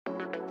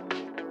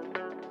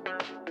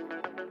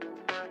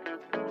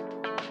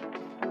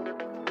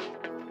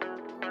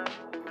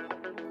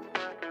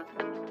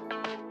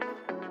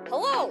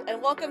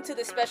and welcome to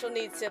the Special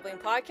Needs Sibling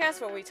Podcast,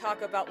 where we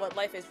talk about what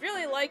life is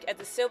really like as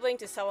a sibling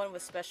to someone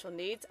with special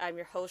needs. I'm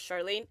your host,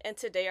 Charlene, and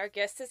today our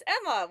guest is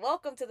Emma.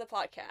 Welcome to the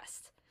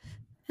podcast.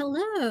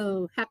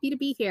 Hello, happy to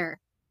be here.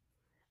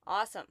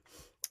 Awesome.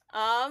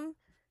 Um,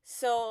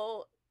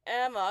 so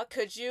Emma,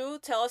 could you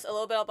tell us a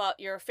little bit about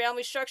your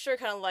family structure,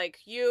 kind of like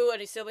you,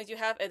 any siblings you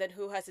have, and then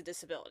who has a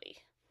disability?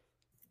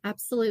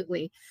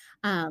 Absolutely.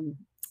 Um,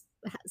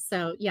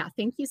 so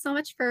thank you so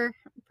much for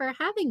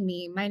having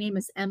me. My name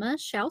is Emma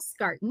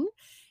Schaus-Garten,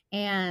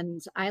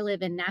 and I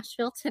live in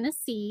Nashville,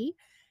 Tennessee.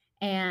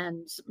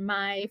 And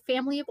my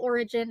family of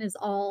origin is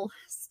all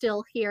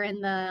still here in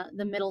the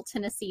Middle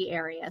Tennessee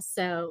area.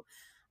 So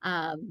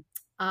um,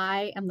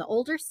 I am the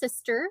older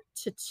sister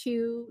to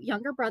two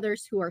younger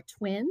brothers who are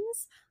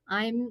twins.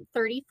 I'm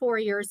 34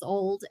 years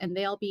old, and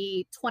they'll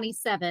be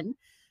 27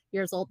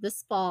 years old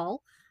this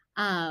fall.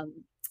 Um,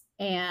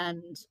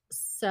 and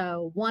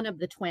so one of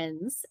the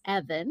twins,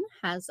 Evan,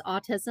 has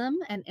autism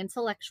and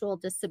intellectual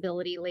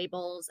disability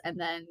labels, and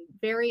then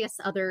various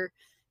other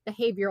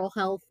behavioral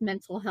health,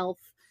 mental health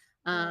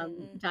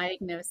Mm-mm.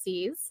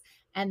 diagnoses.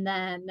 And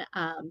then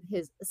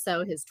his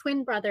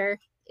twin brother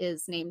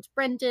is named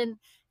Brendan,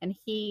 and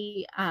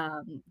he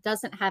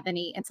doesn't have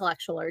any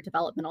intellectual or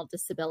developmental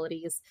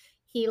disabilities.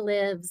 He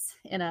lives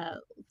in a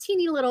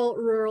teeny little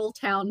rural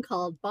town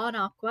called Bon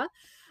Aqua,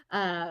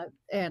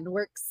 and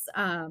works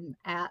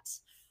at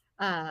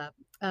uh,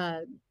 uh,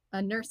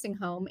 a nursing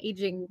home,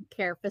 aging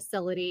care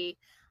facility.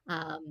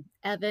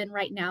 Evan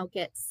right now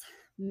gets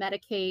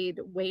Medicaid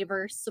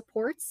waiver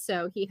supports,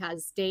 so he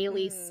has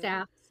daily Mm.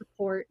 staff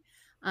support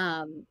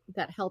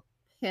that help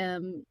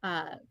him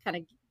kind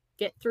of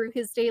get through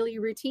his daily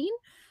routine.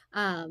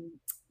 Um,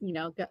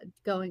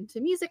 going to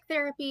music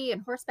therapy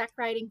and horseback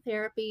riding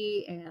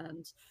therapy,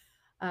 and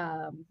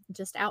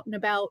just out and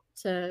about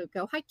to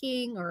go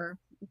hiking or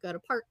go to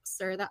parks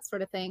or that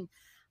sort of thing.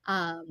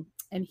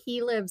 And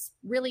he lives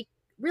really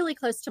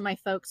close to my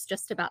folks,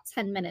 just about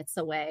 10 minutes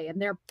away.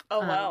 And they're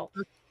Oh, um, wow.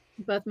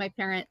 both my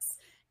parents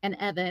and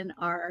Evan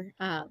are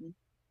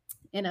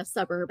in a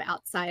suburb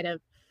outside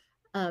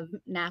of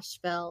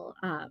Nashville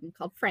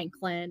called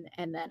Franklin,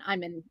 and then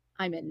I'm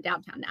in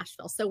downtown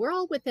Nashville. So we're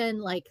all within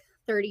like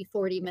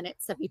 30-40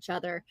 minutes of each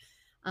other.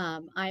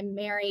 I'm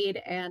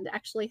married and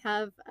actually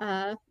have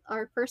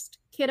our first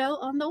kiddo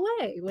on the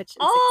way, which is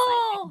exciting.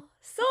 Oh,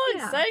 so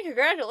Yeah. exciting.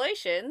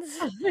 Congratulations.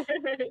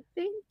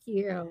 Thank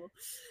you.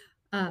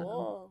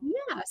 Cool.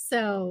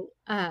 So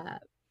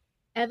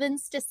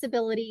Evan's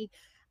disability,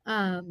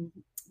 um,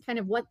 kind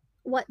of what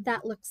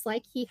that looks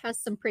like. He has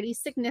some pretty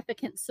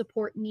significant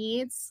support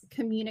needs.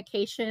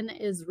 Communication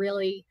is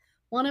really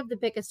one of the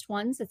biggest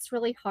ones. It's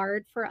really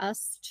hard for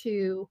us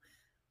to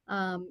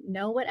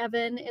know what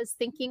Evan is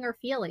thinking or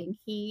feeling.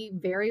 He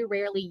very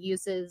rarely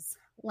uses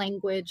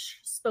language,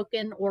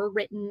 spoken or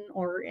written,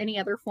 or any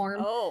other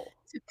form Oh,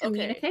 to okay.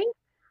 communicate.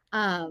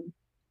 Um,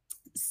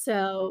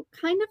 so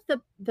kind of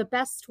the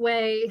best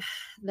way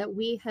that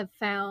we have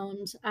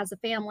found as a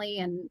family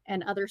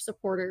and other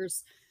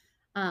supporters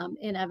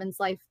in Evan's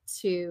life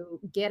to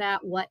get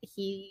at what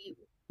he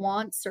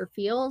wants or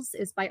feels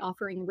is by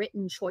offering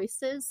written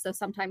choices. So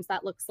sometimes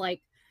that looks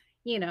like,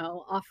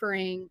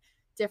 offering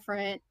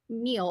different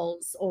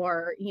meals,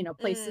 or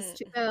places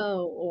to Mm,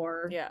 go,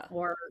 or yeah.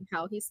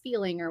 how he's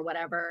feeling or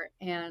whatever.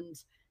 And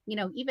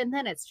even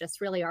then, it's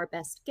just really our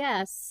best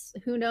guess.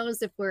 Who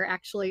knows if we're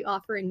actually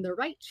offering the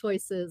right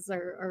choices,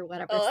 or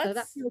whatever. Oh, So that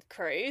that's feels,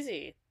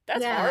 crazy.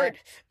 That's yeah, hard.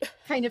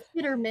 kind of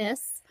hit or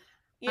miss.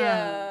 Um,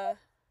 Yeah.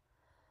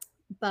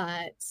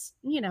 but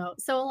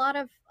so a lot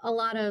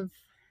of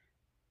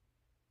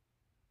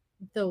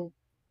the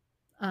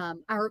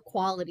our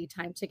quality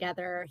time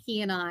together,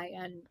 he and I,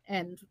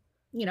 and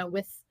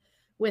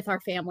with our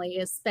family,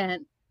 is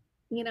spent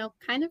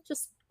kind of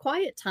just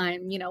quiet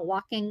time,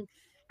 walking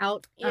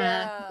out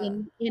Yeah.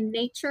 in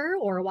nature,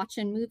 or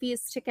watching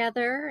movies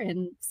together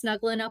and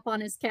snuggling up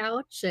on his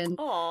couch. And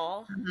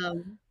Aw.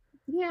 um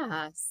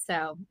yeah,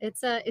 so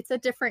it's a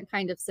different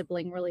kind of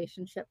sibling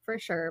relationship for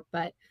sure,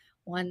 but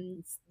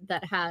one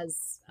that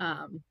has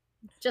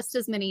just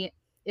as many,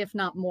 if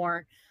not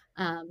more,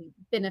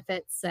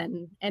 benefits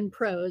and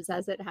pros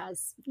as it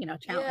has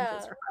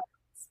challenges Yeah. or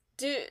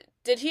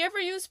Did he ever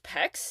use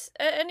PEX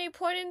at any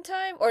point in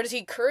time? Or does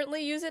he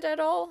currently use it at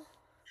all?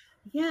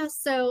 yeah.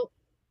 So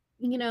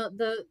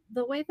the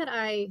way that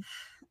I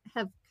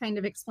have kind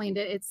of explained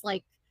it, it's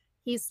like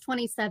he's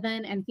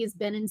 27 and he's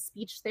been in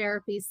speech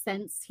therapy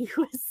since he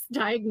was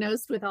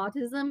diagnosed with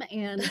autism.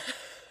 And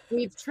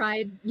we've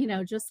tried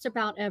just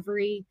about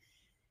every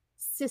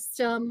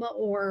system,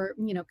 or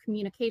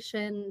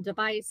communication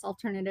device,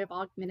 alternative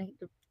augmented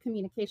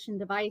communication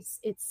device.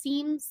 It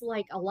seems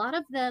like a lot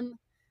of them,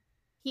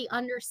 he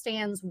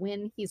understands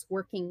when he's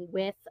working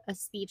with a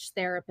speech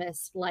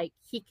therapist, like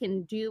he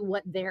can do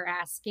what they're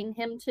asking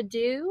him to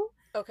do,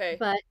 Okay.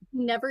 but he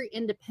never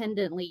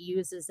independently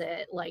uses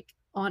it like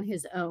on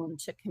his own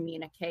to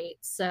communicate.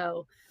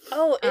 So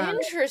Oh, uh,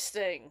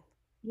 interesting.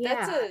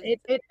 That's yeah, a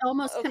it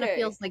almost kind of okay.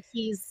 feels like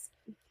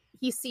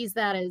he sees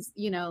that as,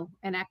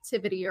 an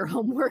activity or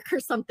homework or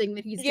something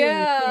that he's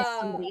doing to please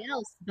Yeah. somebody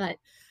else, but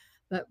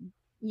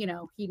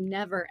he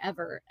never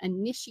ever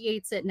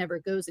initiates it, never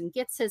goes and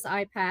gets his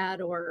iPad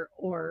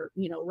or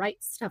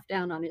writes stuff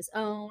down on his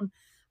own.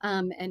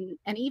 And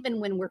even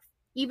when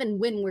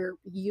we're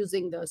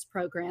using those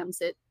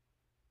programs,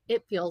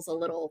 it feels a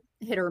little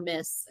hit or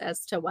miss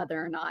as to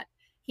whether or not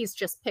he's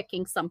just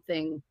picking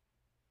something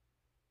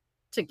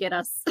to get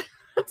us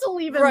to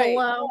leave him Right.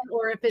 alone,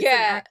 or if it's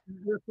an Yeah. active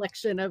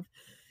reflection of,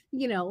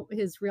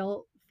 his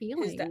real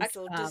His feelings,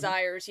 actual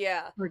desires,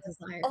 yeah. or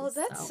Oh, desires.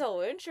 that's So,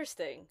 so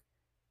interesting.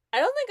 I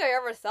don't think I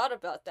ever thought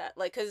about that.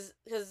 Like, cause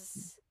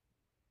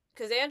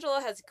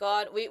Angela has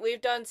gone.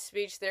 We've done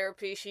speech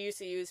therapy. She used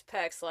to use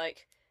PECs.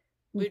 Like,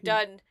 we've mhm,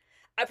 done.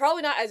 I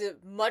probably not as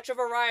much a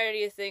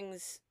variety of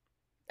things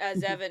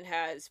as mhm, Evan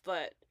has,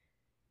 but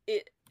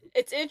it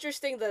it's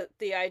interesting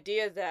the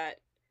idea that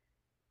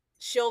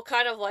she'll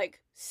kind of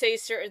like say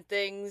certain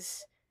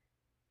things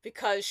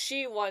because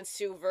she wants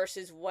to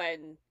versus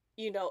when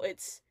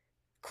it's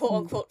quote mhm,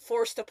 unquote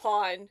forced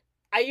upon.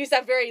 I use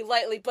that very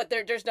lightly, but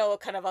there's no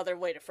kind of other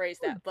way to phrase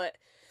that. But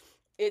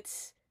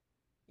it's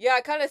yeah,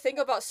 I kind of think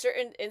about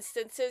certain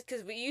instances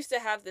because we used to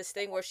have this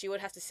thing where she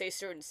would have to say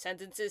certain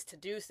sentences to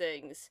do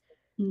things,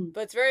 mm,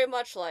 but it's very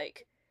much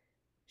like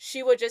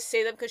she would just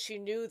say them because she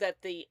knew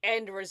that the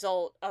end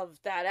result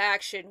of that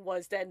action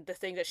was then the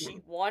thing that yeah, she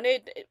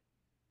wanted.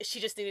 She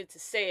just needed to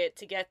say it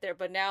to get there,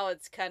 but now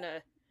it's kind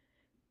of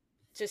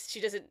just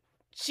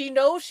she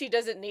knows she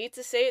doesn't need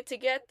to say it to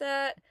get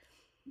that,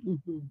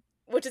 mhm,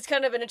 which is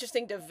kind of an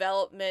interesting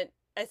development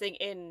I think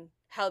in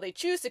how they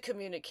choose to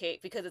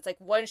communicate because it's like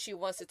when she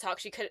wants to talk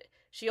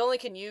she only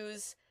can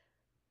use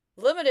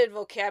limited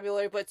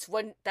vocabulary but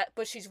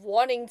she's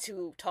wanting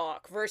to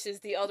talk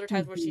versus the other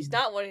times where she's mhm,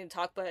 not wanting to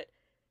talk but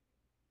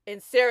in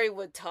theory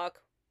would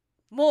talk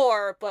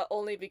more but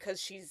only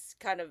because she's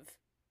kind of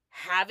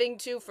having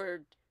to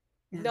for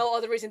yeah. no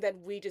other reason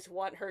than we just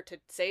want her to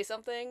say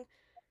something.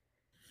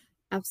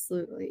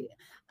 Absolutely.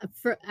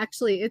 For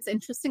actually, it's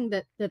interesting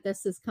that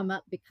this has come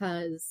up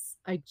because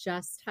I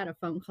just had a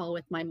phone call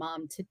with my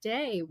mom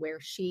today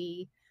where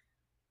she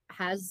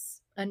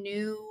has a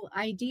new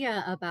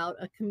idea about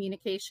a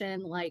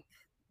communication, like,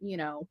 you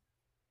know,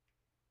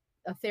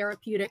 a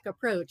therapeutic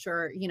approach,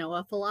 or,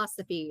 a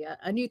philosophy,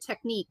 a new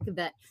technique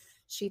that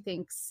she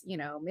thinks,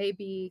 may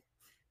be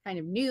kind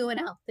of new and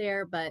out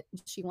there, but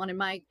she wanted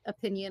my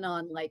opinion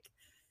on, like,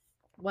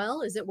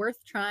 well, is it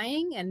worth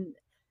trying? And,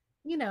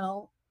 you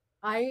know,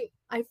 I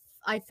I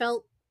I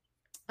felt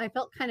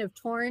kind of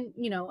torn.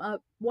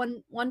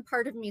 One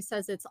part of me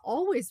says it's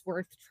always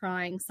worth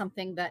trying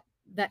something that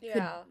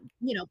could, Yeah.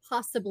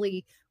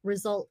 possibly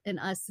result in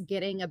us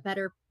getting a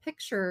better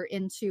picture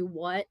into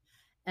what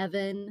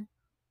Evan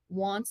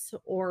wants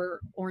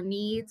or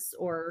needs,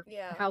 or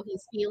Yeah. how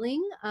he's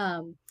feeling.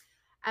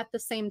 At the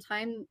same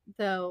time,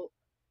 though,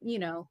 you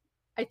know,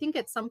 I think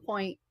at some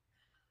point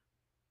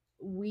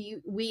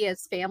we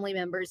as family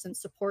members and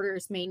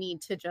supporters may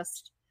need to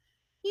just,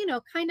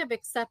 kind of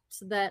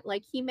accept that,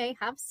 like, he may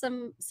have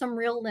some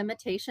real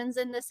limitations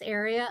in this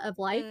area of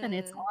life, and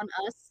it's Mm. on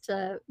us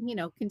to,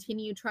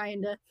 continue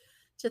trying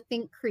to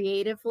think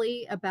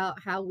creatively about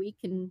how we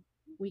can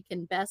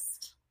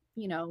best,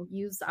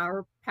 use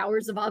our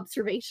powers of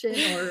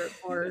observation or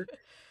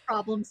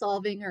problem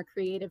solving or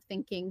creative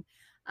thinking,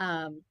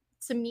 um,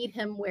 to meet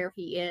him where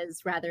he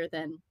is, rather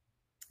than,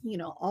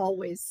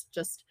 always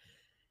just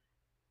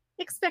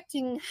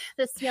expecting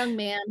this young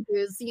man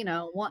who's,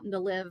 wanting to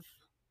live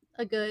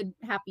a good,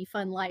 happy,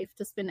 fun life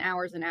to spend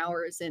hours and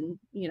hours in,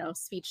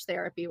 speech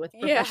therapy with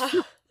Yeah.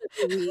 professionals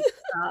every week.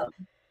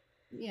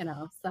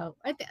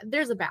 So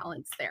there's a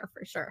balance there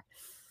for sure.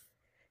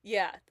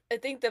 Yeah, I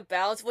think the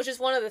balance, which is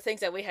one of the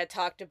things that we had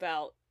talked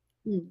about,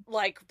 Mm,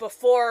 like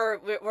before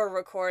we're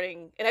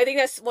recording, and I think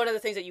that's one of the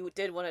things that you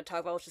did want to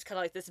talk about, which is kind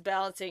of like this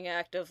balancing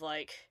act of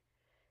like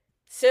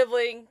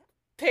sibling,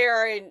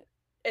 parent,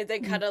 and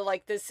then mm, kind of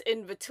like this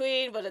in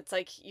between. But it's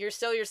like you're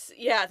still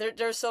yeah.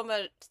 There's so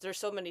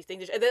many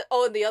things, and then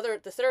oh, and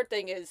the third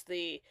thing is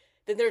then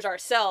there's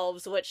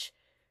ourselves, which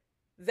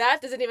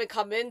that doesn't even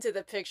come into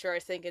the picture. I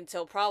think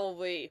until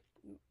probably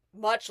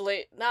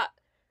not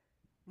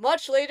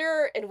much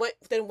later and what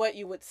than what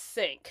you would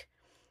think.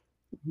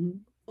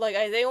 mhm, Like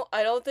I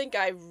don't think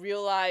I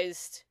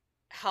realized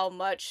how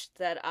much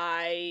that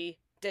I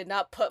did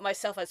not put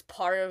myself as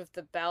part of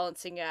the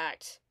balancing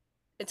act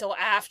until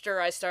after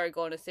I started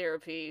going to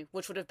therapy,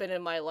 which would have been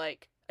in my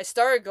like I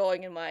started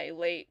going in my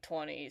late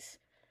 20s.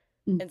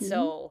 And mhm.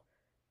 so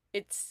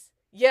it's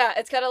yeah,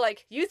 it's kind of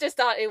like you just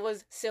thought it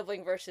was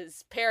sibling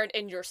versus parent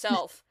in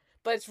yourself,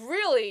 but it's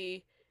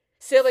really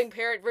sibling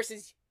parent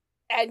versus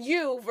and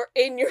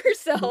in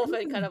yourself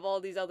and kind Yeah, of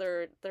all these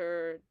other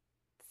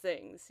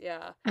things.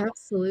 Yeah.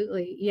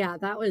 absolutely. Yeah,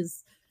 that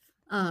was,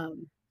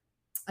 um,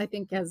 I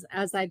think, as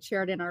I'd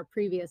shared in our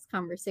previous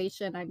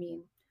conversation. I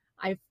mean,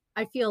 I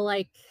I feel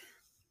like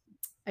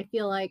I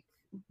feel like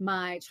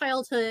my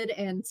childhood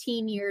and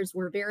teen years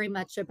were very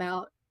much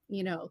about,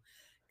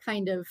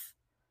 kind of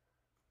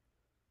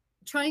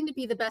trying to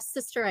be the best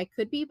sister I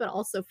could be, but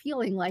also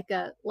feeling like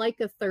a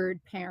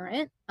third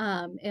parent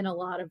in a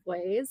lot of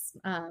ways.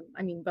 I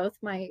mean, both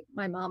my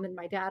mom and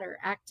my dad are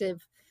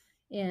active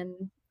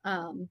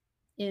um,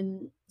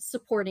 in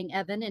supporting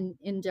Evan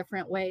in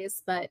different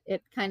ways, but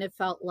it kind of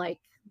felt like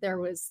there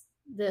was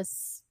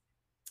this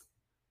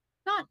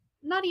not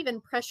not even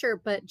pressure,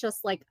 but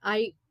just like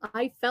I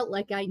felt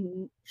like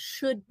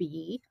should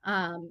be,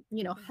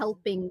 Hmm.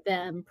 helping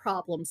them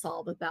problem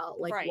solve about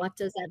like Right. what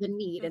does Evan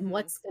need and Hmm.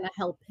 what's going to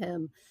help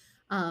him.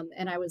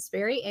 And I was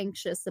very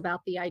anxious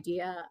about the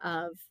idea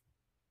of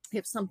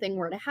if something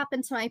were to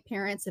happen to my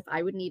parents, if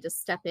I would need to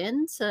step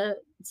in to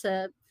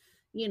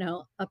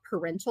a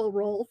parental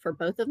role for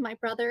both of my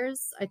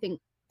brothers. I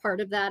think part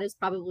of that is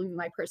probably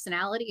my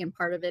personality, and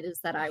part of it is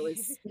that I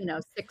was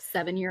 6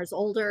 7 years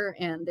older,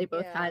 and they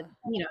both Yeah. had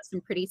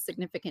some pretty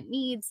significant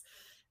needs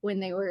when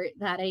they were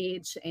that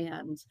age.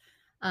 And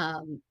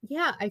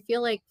yeah, I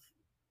feel like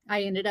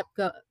I ended up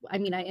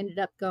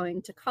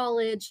going to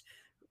college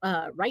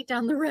right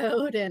down the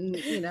road, and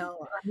I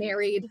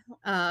married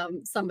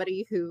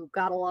somebody who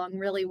got along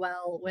really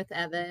well with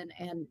Evan,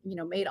 and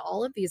made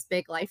all of these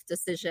big life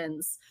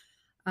decisions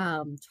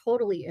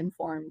totally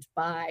informed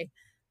by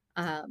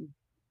um,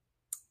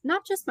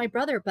 not just my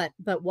brother,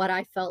 but what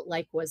I felt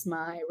like was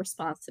my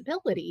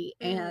responsibility.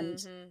 And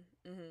Hmm.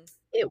 Hmm.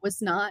 it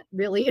was not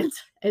really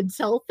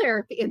until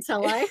therapy,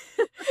 until I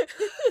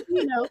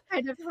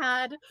kind of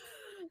had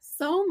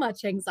so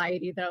much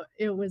anxiety that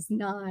it was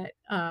not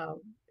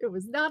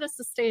a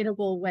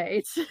sustainable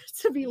way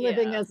to be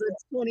living Yeah. as a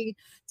 20,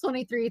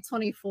 23,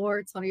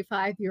 24,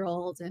 25 year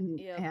old,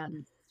 Yep.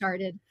 and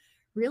started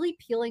really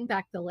peeling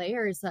back the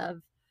layers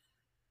of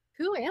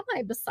who am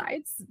I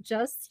besides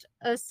just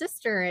a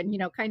sister, and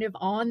kind of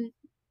on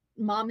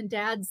mom and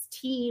dad's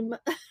team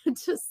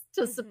to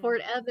Hmm.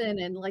 support Evan,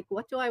 and like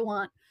what do I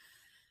want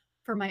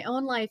for my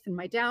own life and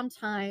my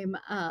downtime.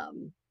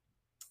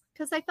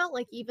 Because I felt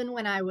like even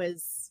when I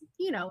was,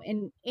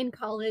 in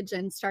college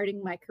and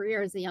starting my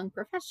career as a young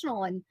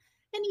professional, and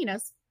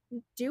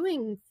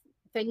doing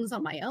things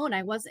on my own,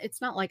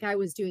 it's not like I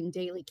was doing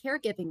daily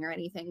caregiving or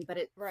anything, but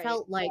it Right.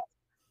 felt like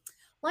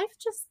life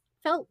just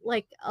felt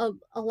like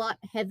a lot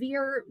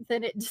heavier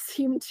than it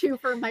seemed to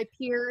for my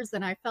peers.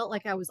 And I felt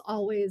like I was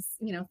always,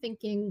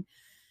 thinking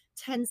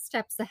 10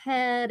 steps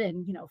ahead,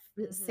 and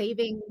Hmm.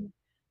 saving,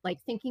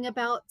 like thinking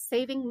about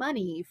saving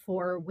money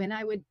for when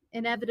I would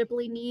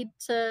inevitably need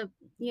to,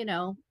 you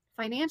know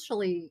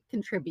financially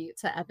contribute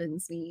to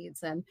Evan's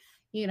needs. And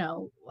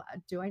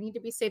do I need to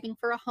be saving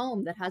for a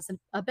home that has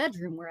a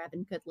bedroom where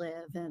Evan could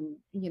live? And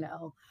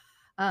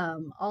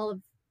all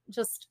of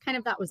just kind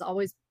of that was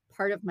always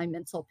part of my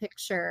mental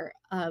picture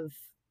of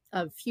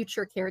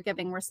future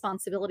caregiving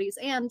responsibilities,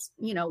 and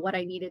what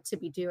I needed to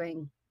be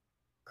doing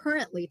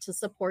currently to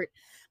support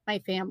my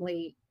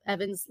family.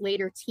 Evan's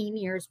later teen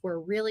years were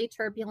really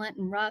turbulent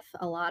and rough,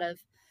 a lot of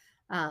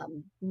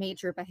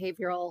major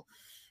behavioral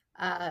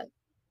uh,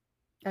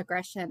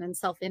 aggression and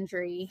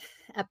self-injury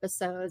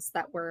episodes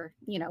that were,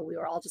 we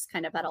were all just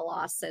kind of at a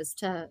loss as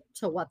to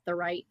what the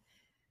right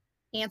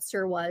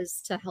answer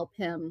was to help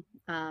him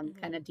kind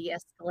Hmm. of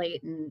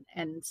de-escalate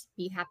and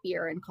be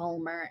happier and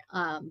calmer.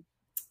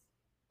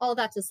 All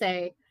that to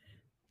say,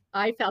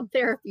 I found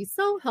therapy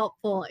so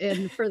helpful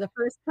in, for the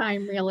first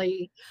time,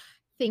 really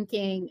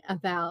thinking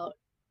about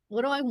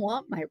what do I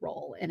want my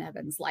role in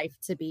Evan's life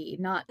to be,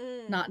 not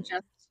Mm.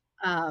 just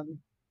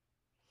um,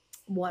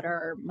 what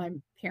are my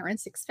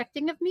parents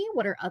expecting of me,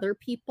 what are other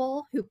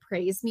people who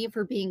praise me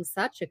for being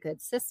such a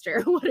good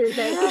sister, what are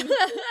they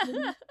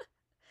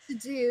to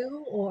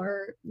do,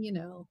 or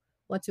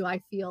what do I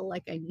feel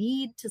like I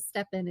need to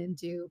step in and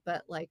do.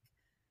 But like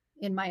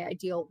in my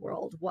ideal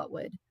world, what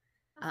would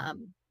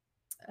um,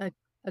 a,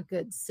 a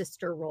good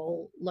sister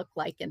role look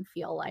like and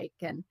feel like?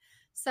 And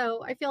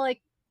so I feel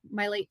like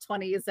my late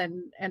 20s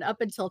and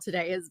up until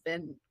today has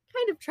been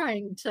kind of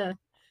trying to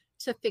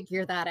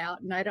figure that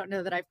out. And I don't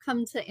know that I've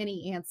come to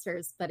any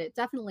answers, but it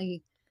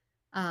definitely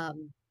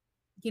um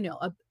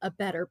a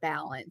better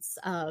balance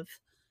of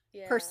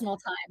Yeah. personal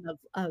time,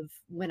 of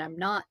when I'm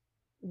not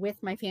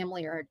with my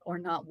family, or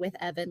not with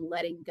Evan,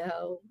 letting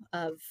go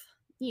of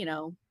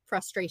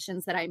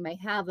frustrations that I may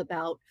have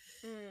about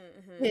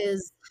Hmm.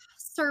 his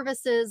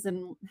services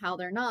and how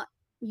they're not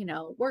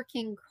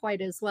working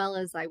quite as well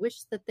as I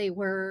wish that they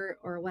were,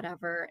 or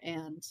whatever.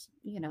 And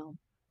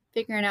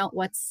figuring out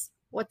what's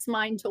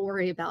mine to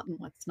worry about and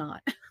what's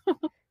not.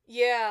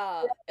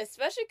 Yeah,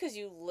 especially because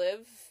you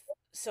live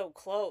so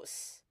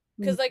close.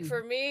 Because like Mhm,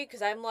 for me,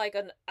 because I'm like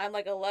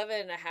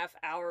 11.5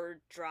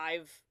 hour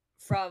drive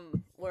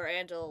from where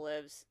Angela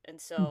lives,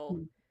 and so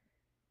mhm.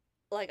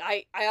 like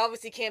I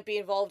obviously can't be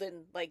involved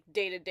in like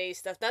day-to-day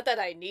stuff. Not that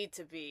I need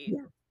to be,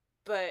 Yeah.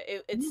 but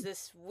it's Yeah.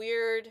 this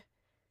weird.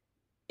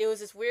 It was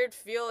this weird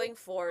feeling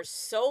for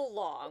so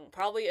long,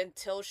 probably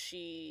until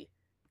she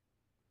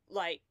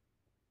like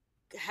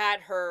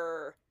had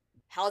her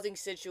housing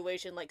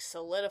situation like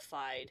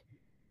solidified,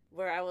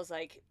 where I was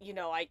like,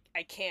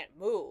 I can't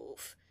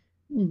move.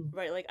 Mm.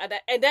 right? Like,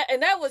 and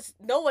that was,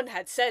 no one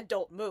had said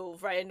don't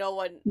move, right? And no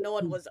one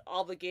Mhm. was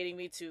obligating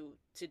me to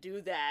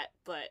do that,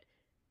 but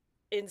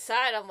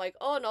inside I'm like,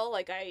 oh no,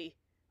 like I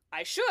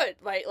should,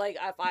 right? Like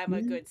if I'm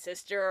a Yeah. good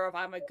sister, or if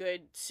I'm a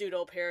good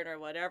pseudo parent or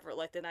whatever,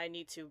 like then I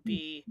need to Mm.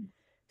 be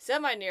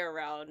semi near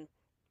around.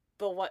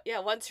 But what, yeah,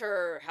 once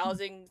her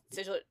housing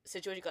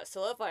situation got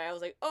solidified, I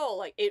was like, oh,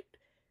 like it,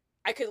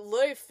 I could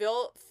literally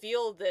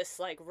feel this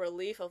like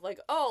relief of like,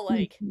 oh,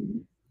 like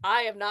Mhm.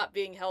 I am not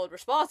being held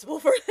responsible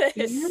for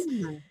this.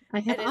 Yeah, I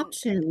have And then,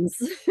 options.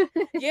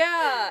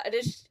 yeah, and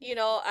it's,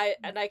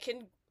 I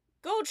can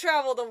go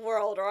travel the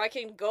world, or I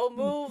can go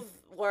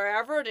move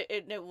wherever.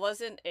 It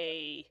wasn't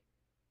a,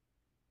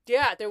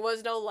 yeah, there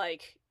was no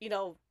like,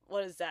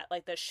 what is that,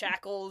 like the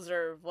shackles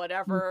or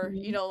whatever,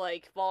 Mhm.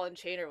 like ball and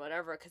chain or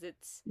whatever, because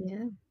it's,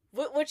 Yeah.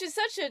 which is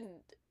such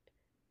an,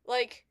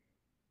 like,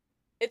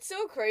 it's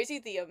so crazy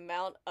the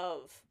amount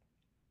of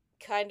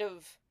kind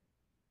of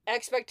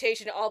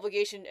expectation,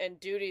 obligation, and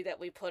duty that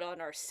we put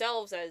on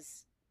ourselves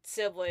as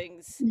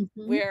siblings, Mhm.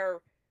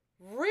 where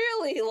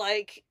really,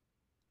 like,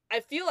 I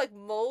feel like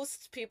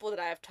most people that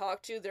I have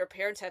talked to, their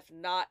parents have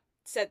not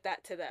said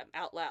that to them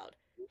out loud,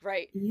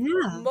 right?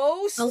 Yeah. A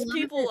Most lot of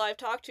people it I've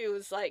talked to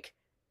is like,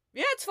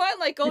 yeah, it's fine,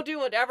 like, go do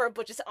whatever,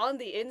 but just on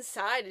the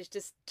inside, it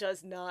just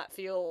does not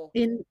feel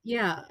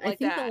yeah, I like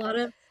that. lot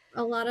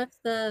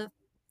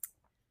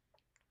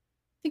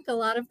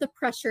of the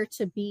pressure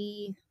to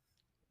be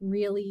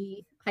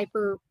really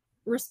hyper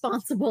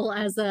responsible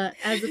as a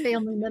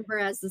family member,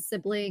 as a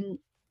sibling,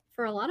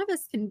 for a lot of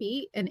us can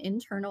be an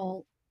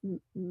internal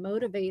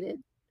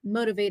motivated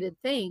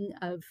thing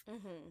of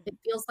Hmm. it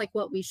feels like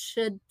what we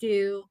should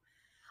do.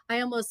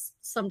 I almost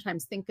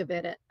sometimes think of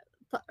it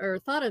or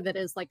thought of it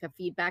as like a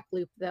feedback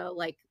loop though,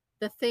 like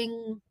the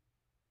thing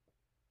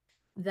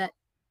that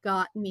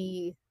got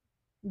me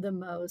the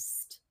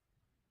most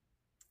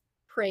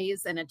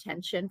praise and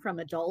attention from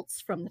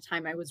adults from the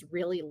time I was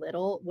really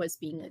little was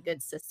being a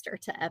good sister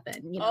to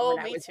Evan. You know, Oh, when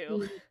I me was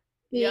too.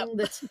 Yep. being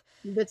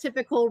the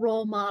typical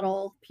role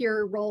model,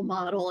 peer role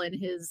model in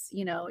his,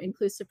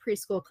 inclusive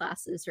preschool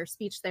classes or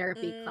speech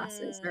therapy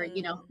classes, or,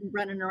 Mm.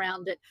 running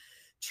around at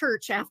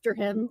church after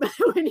him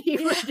when he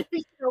Yeah. would,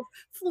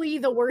 flee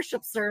the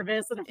worship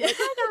service. And I'm like,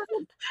 oh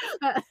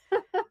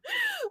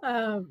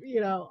God.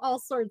 All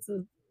sorts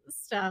of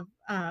stuff.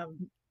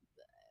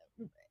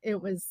 It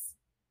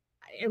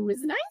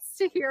was nice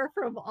to hear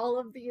from all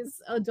of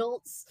these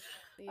adults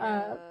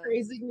Yeah.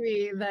 praising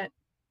me that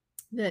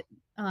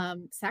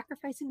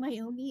sacrificing my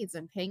own needs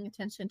and paying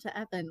attention to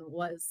Evan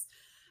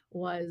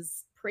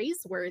was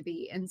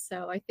praiseworthy. And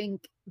so I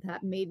think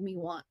that made me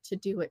want to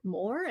do it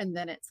more. And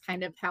then it's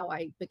kind of how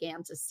I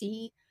began to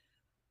see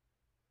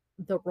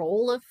the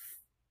role of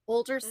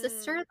older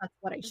sister. Mm. That's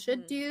what I should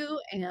Mhm. do.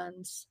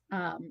 And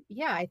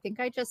yeah, I think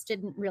I just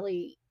didn't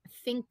really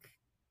think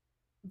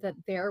that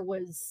there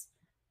was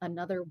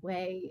another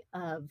way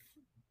of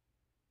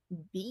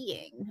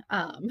being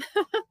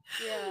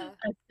Yeah.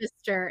 a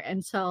sister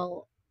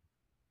until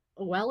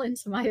well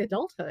into my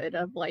adulthood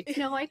of like,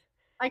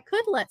 I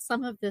could let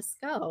some of this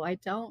go. I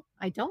don't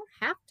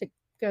have to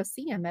go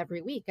see him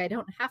every week. I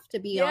don't have to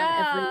be on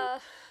Yeah.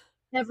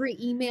 every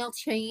email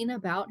chain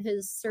about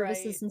his Right.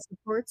 services and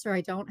supports, or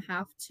I don't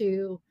have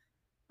to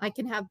I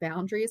can have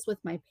boundaries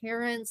with my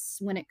parents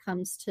when it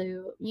comes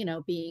to,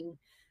 being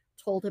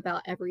told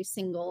about every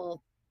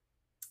single,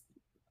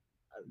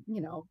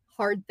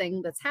 hard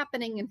thing that's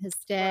happening in his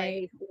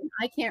Right. day.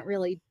 I can't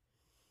really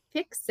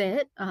fix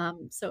it.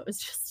 So it was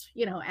just,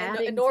 And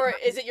adding to nor my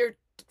is it your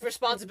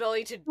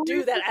responsibility to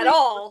do that at responsibility.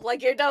 all.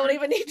 Like, you don't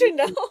even need to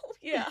know.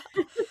 Yeah.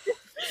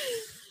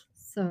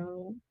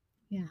 So,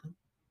 yeah.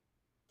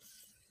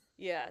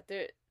 Yeah,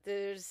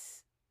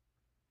 there's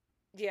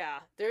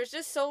there's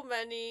just so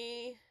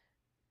many,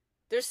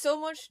 there's so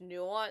much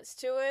nuance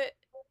to it,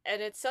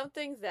 and it's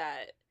something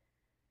that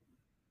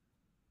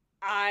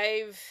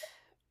I've,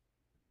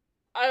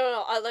 I don't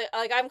know,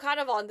 like I'm kind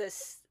of on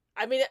this,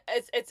 I mean,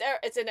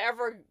 it's an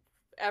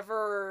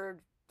ever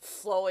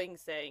flowing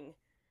thing.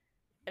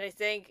 And I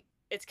think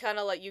it's kind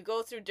of like you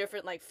go through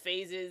different like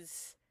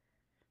phases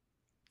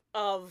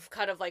of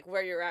kind of like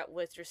where you're at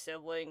with your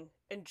sibling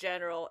in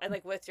general, and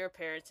like with your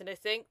parents. And I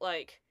think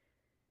like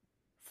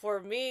for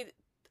me,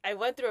 I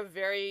went through a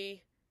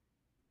very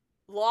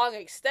long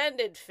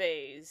extended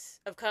phase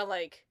of kind of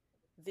like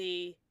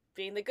the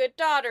being the good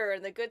daughter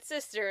and the good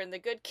sister and the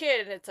good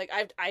kid, and it's like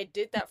I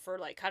did that for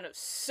like kind of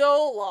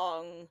so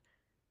long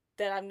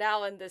that I'm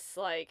now in this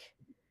like,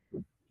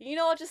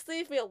 just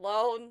leave me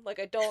alone. Like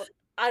I don't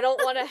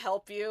want to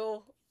help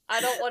you.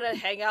 I don't want to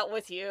hang out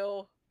with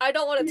you. I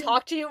don't want to Yeah.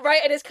 talk to you,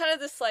 right? And it's kind of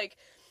this like,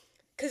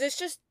 cuz it's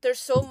just there's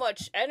so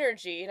much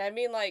energy, and I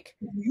mean like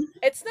Mhm.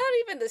 it's not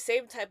even the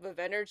same type of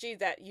energy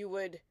that you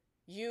would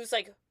use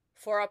like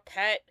for a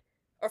pet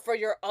or for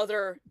your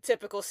other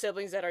typical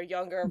siblings that are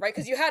younger, right?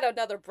 Cuz you had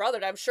another brother,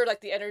 and I'm sure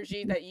like the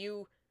energy that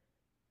you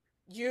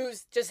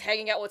use just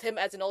hanging out with him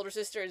as an older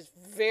sister is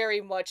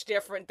very much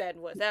different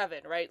than with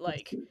Evan, right?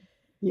 Like,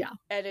 Yeah.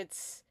 and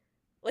it's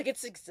like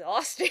it's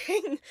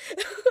exhausting.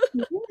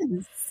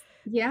 Yes.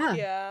 Yeah.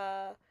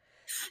 Yeah.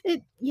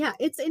 Yeah,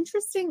 it's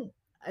interesting,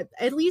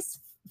 at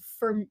least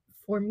for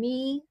for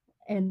me,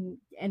 and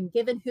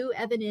given who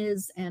Evan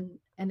is and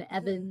Mhm.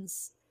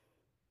 Evan's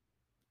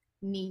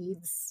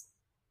needs.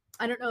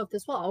 I don't know if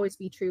this will always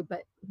be true,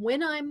 but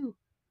when I'm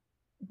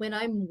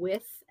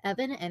with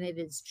Evan and it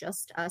is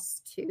just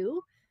us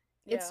two,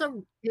 Yeah.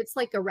 it's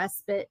like a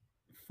respite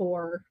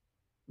for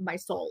my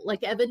soul.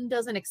 Like Evan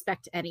doesn't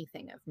expect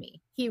anything of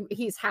me.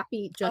 He's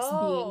happy just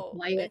being Oh,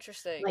 quiet,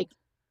 interesting. like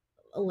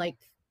like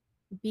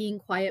being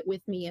quiet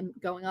with me and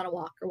going on a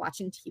walk or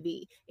watching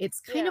TV.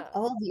 It's kind of Yeah.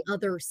 all the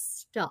other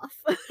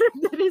stuff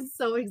that is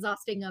so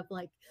exhausting of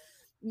like,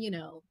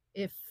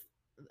 if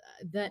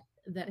that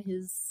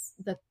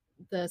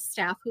the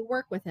staff who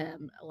work with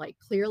him like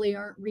clearly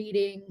aren't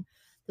reading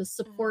the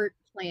Mhm. support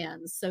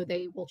plans, so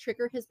they will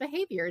trigger his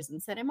behaviors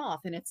and set him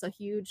off and it's a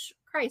huge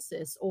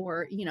crisis.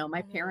 Or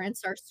my Mhm.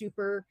 parents are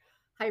super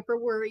hyper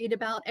worried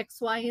about X,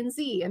 Y, and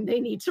Z and they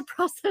need to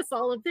process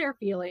all of their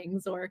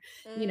feelings. Or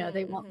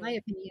they want my Mhm.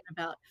 opinion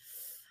about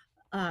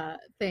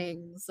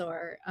things.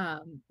 Or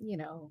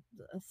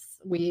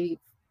we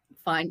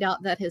find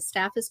out that his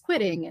staff is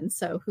quitting, and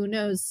so who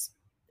knows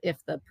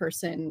if the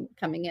person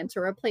coming in to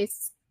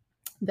replace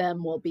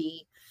them will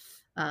be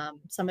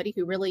somebody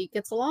who really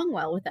gets along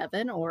well with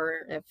Evan,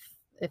 or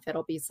if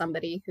it'll be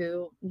somebody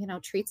who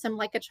treats him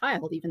like a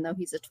child, even though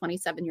he's a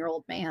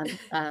 27-year-old man,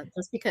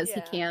 just because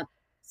he Yeah. can't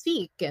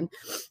speak. And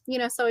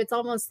so it's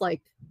almost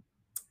like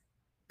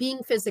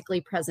being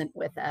physically present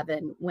with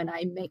Evan when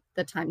I make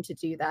the time to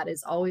do that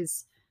is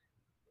always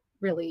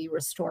really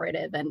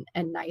restorative and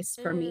nice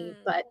for me.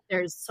 Mm. But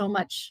there's so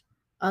much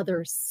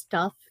other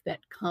stuff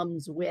that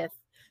comes with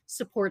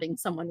supporting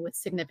someone with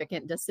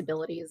significant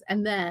disabilities,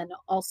 and then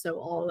also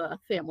all the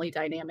family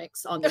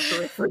dynamics on the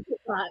periphery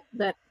of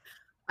that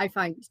I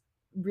find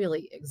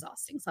really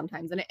exhausting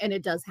sometimes. And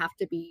it does have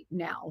to be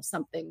now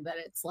something that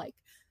it's like,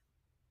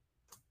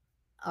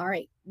 all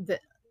right,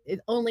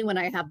 only when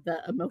I have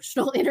the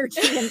emotional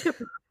energy and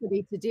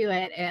capacity to do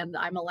it, and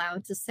I'm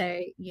allowed to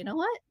say, you know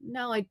what,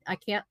 no, I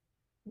can't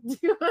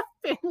do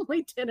a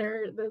family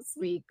dinner this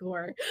week,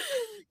 or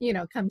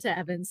come to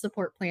Evan's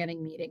support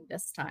planning meeting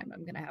this time.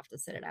 I'm gonna have to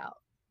sit it out.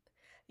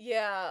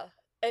 Yeah.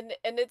 And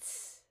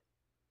it's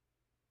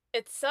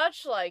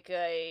such like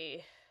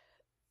a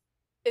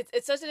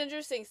it's such an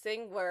interesting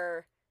thing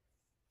where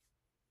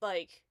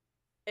like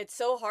it's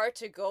so hard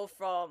to go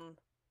from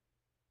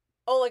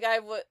oh like I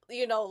would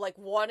like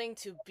wanting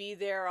to be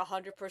there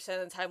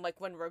 100% of the time like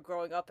when we're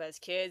growing up as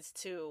kids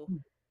to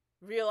Mm.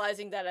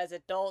 realizing that as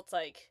adults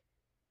like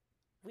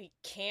we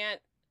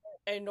can't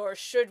and nor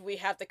should we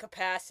have the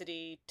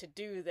capacity to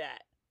do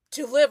that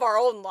to live our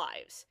own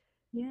lives.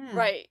 Yeah.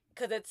 Right,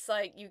 because it's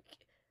like you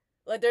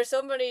like there's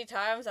so many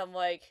times I'm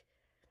like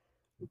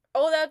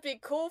oh that'd be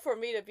cool for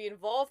me to be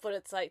involved, but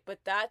it's like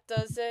but that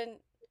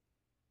doesn't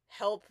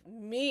help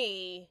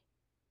me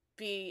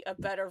be a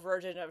better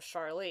version of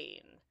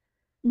Charlene.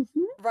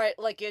 Mhm. Right,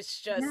 like it's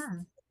just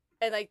Yeah.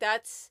 and like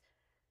that's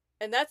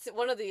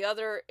one of the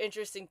other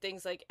interesting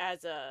things like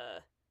as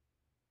a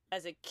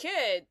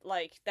kid,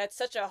 like that's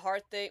such a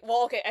hard thing.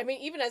 Well, okay, I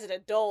mean even as an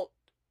adult,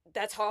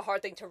 that's a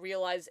hard thing to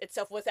realize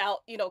itself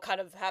without,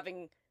 kind of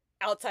having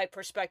outside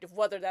perspective,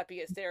 whether that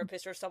be a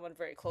therapist or someone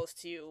very close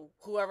to you,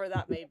 whoever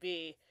that may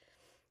be.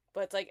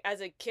 But it's like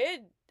as a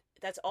kid,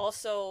 that's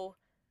also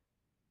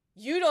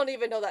you don't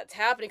even know that's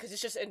happening because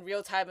it's just in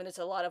real time and it's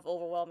a lot of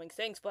overwhelming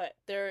things. But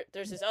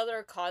there's this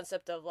other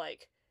concept of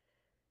like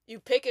you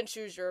pick and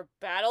choose your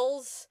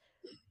battles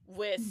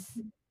with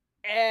Mhm.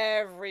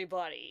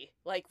 everybody,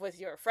 like with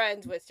your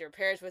friends, with your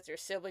parents, with your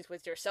siblings,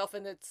 with yourself.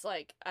 And it's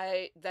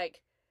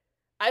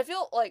I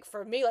feel like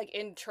for me like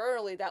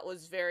internally that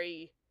was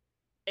very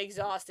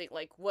exhausting.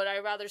 Like would I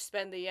rather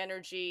spend the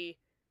energy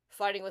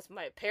fighting with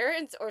my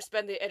parents or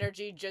spend the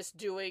energy just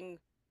doing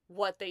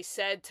what they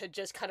said to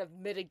just kind of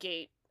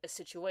mitigate a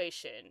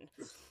situation?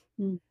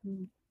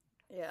 Mhm.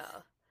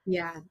 Yeah.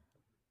 Yeah.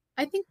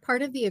 I think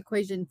part of the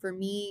equation for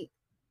me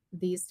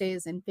these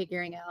days in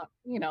figuring out,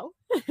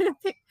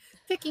 pick,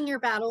 picking your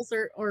battles,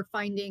 or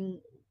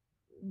finding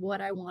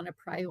what I want to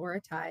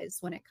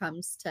prioritize when it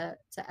comes to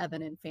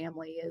Evan and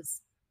family,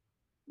 is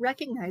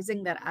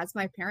recognizing that as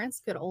my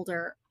parents get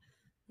older,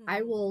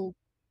 I Mm-hmm. will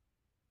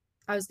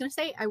I was going to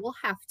say I will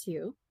have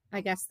to.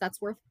 I guess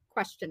that's worth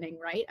questioning,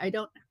 right? I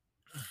don't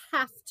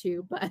have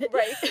to, but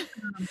Right.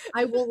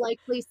 I will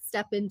likely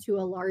step into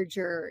a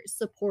larger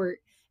support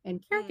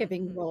and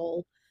caregiving Mm-hmm.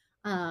 role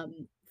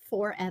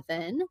for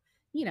Evan,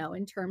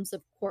 in terms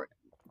of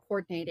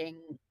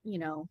coordinating,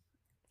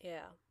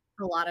 Yeah.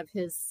 a lot of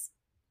his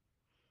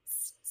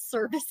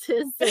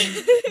services, and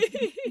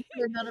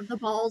sure none of the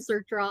balls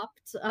are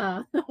dropped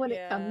when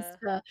it comes Yeah.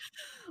 to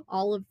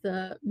all of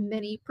the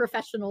many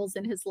professionals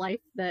in his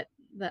life that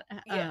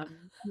Yeah.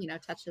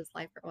 touch his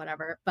life or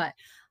whatever. But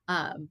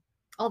um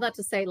all that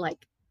to say,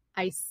 like,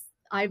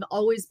 I've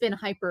always been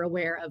hyper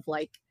aware of,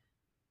 like,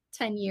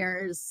 10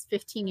 years,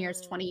 15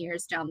 years, 20 Mm.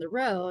 years down the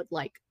road,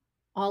 like,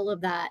 all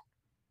of that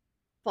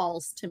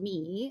falls to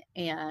me.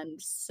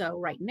 And so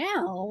right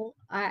now,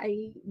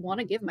 I want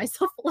to give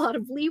myself a lot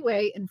of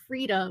leeway and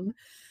freedom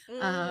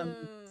um,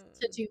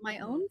 to do my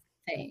own Mm-hmm.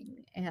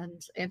 thing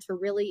and to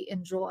really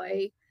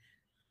enjoy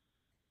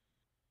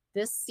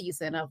this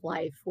season of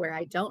life where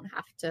I don't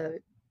have to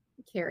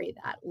carry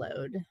that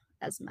load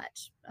as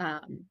much.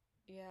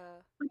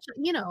 Yeah. Which,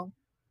 you know,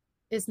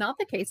 is not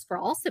the case for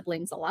all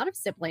siblings. A lot of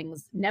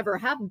siblings never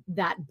have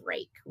that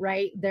break,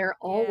 right? They're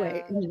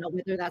always, Yeah. you know,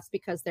 whether that's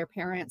because their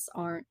parents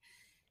aren't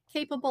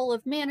capable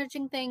of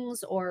managing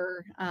things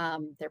or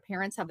their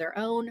parents have their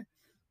own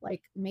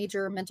like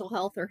major mental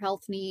health or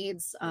health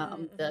needs. The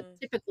Mm-hmm.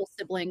 typical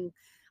sibling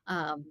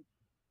um,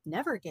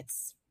 never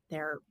gets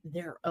their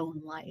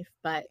own life.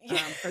 But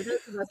Yeah. for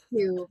those of us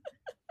who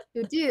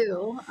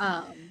do,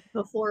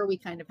 before we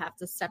kind of have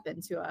to step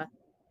into a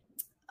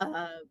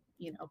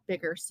you know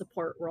bigger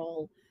support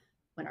role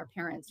when our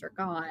parents are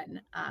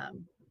gone, I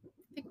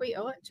think we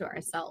owe it to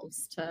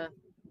ourselves to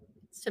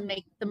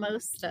make the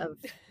most of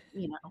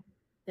you know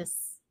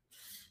this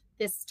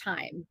this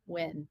time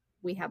when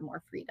we have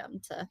more freedom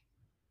to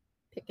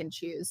pick and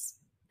choose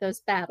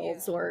those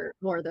battles Yeah.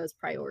 or those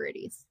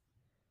priorities.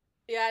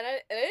 Yeah, and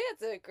I think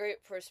it's a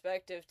great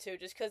perspective too,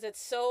 just because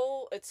it's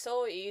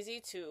so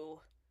easy to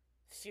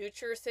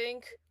future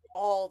think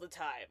all the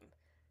time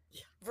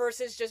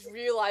versus just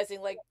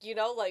realizing like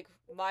like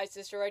my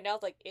sister right now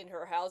is like in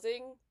her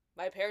housing.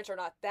 My parents are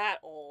not that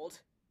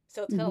old,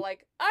 so it's kind Mhm. of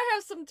like I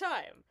have some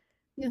time,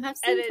 You have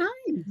and some it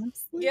time,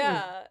 absolutely.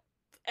 yeah,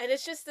 and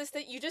it's just this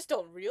thing you just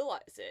don't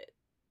realize it.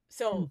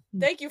 So Mhm.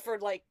 thank you for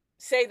like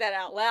saying that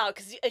out loud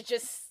because it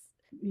just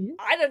Yeah.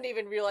 I don't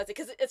even realize it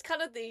because it's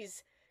kind of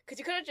these because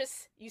you kind of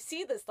just you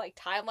see this like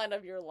timeline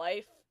of your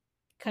life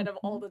kind of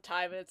all Mhm. the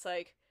time and it's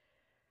like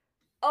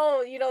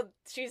oh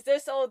she's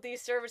this old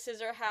these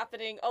services are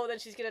happening oh then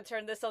she's gonna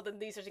turn this old then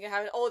these are gonna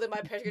happen oh then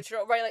my parents gonna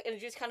turn right like and it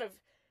just kind of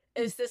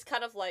it's this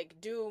kind of like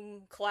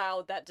doom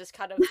cloud that just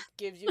kind of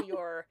gives you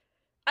your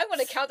I'm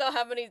gonna count down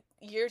how many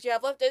years you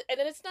have left and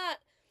then it's not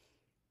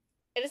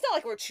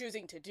like we're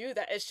choosing to do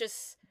that it's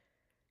just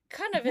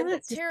kind of in Yeah, the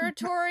it's just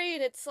territory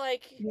and it's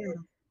like yeah.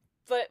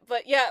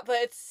 but yeah, but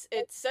it's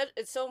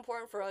so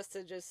important for us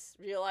to just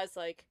realize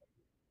like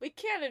we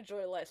can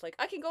enjoy life. Like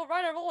I can go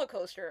ride a roller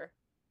coaster,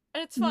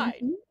 and it's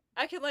fine. Mhm.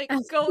 I can like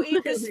go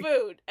eat this Absolutely.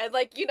 food, and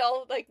like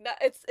like not,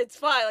 it's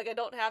fine. Like I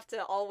don't have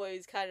to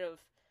always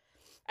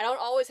I don't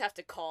always have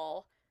to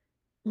call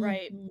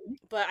right, Mhm.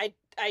 but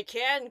I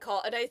can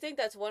call, and I think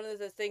that's one of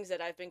the things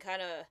that I've been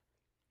kind of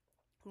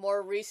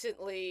more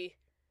recently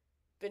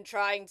been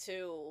trying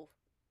to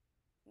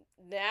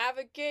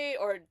navigate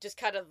or just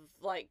kind of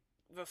like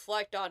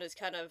reflect on is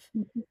kind of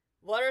Mhm.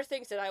 what are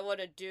things that I want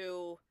to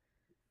do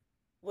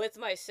with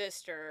my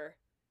sister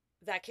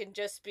that can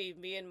just be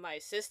me and my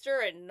sister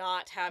and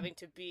not having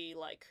to be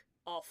like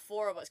all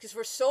four of us because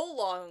for so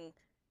long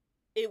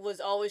it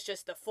was always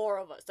just the four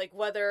of us like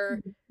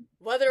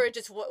whether it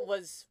just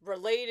was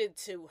related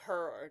to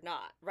her or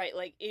not right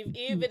like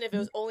even if it Mhm.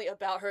 was only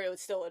about her it would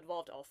still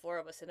involve all four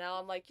of us and now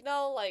I'm like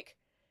like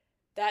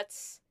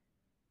that's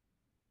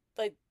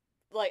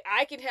like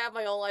I can have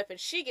my own life and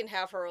she can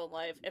have her own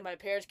life and my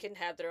parents can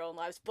have their own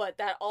lives but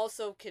that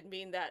also could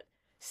mean that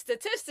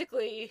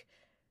statistically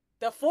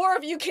the four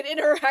of you can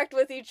interact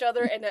with each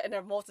other in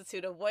a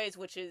multitude of ways,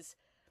 which is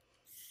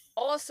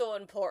also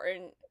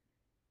important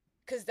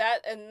because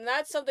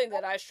that's something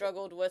that I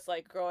struggled with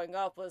like growing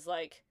up was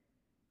like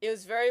it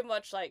was very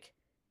much like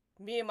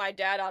me and my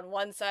dad on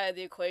one side of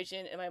the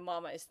equation and my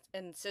mom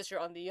and sister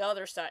on the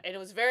other side and it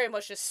was very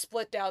much just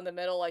split down the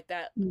middle like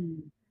that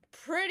Mhm.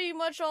 pretty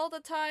much all the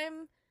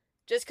time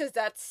just because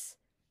that's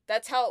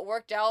how it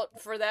worked out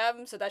for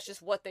them so that's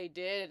just what they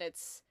did and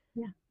it's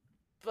Yeah.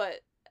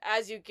 but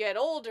as you get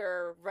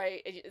older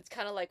right it's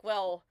kind of like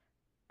well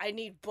I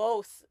need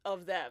both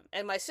of them.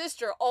 And my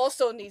sister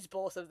also needs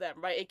both of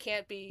them, right? It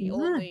can't be Yeah.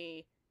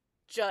 only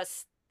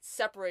just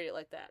separated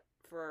like that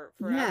for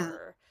Yeah.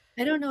 forever.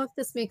 I don't know if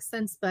this makes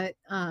sense, but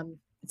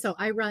so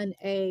I run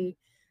a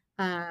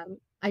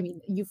I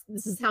mean, you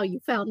this is how you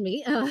found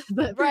me,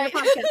 but for your Right.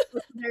 podcast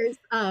listeners,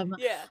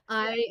 Yeah.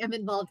 I am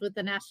involved with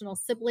the National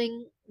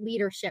Sibling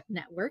Leadership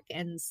Network,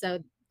 and so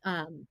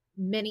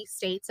many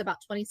states,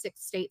 about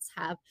 26 states,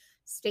 have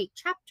state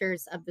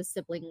chapters of the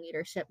Sibling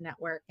Leadership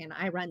Network, and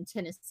I run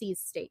Tennessee's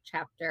state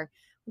chapter,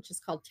 which is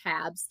called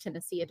TABS,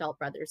 Tennessee Adult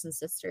Brothers and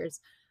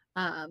Sisters.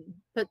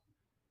 But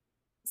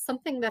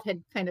something that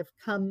had kind of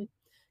come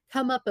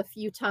up a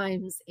few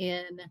times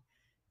in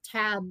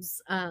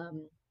tabs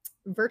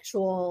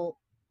virtual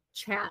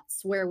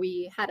chats where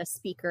we had a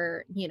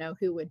speaker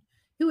who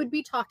would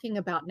be talking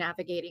about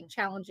navigating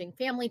challenging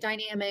family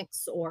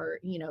dynamics or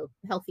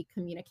healthy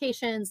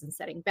communications and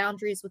setting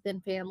boundaries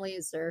within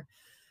families or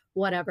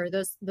whatever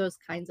those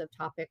kinds of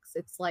topics.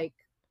 It's like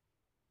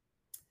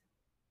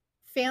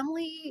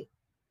family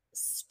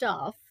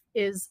stuff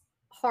is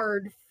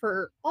hard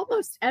for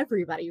almost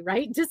everybody,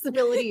 right?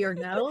 Disability or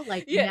no,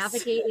 like Yes.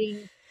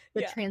 navigating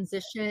the Yeah.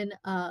 transition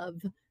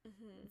of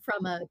Hmm.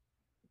 from a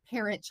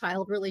parent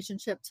child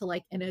relationship to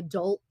like an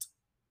adult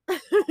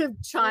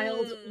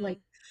child, like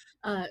Mm.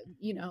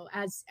 you know,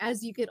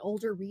 as you get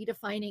older,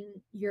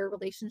 redefining your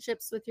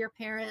relationships with your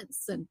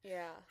parents and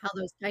Yeah. how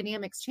those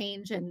dynamics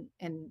change, and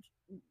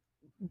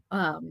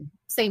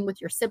same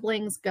with your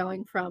siblings,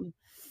 going from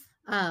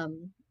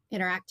um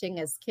interacting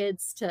as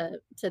kids to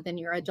then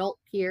your adult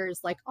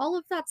peers. Like all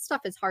of that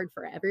stuff is hard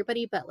for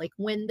everybody, but like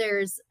when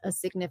there's a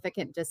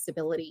significant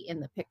disability in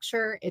the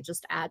picture, it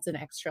just adds an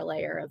extra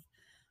layer of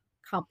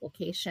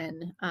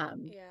complication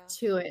Yeah.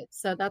 to it.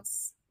 So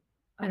that's,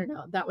 I don't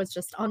know, that was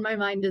just on my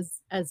mind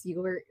as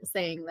you were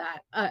saying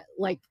that.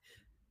 Like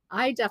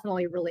I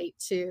definitely relate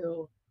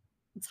to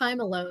time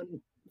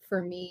alone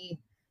for me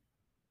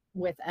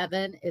with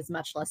Evan is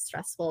much less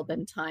stressful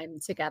than time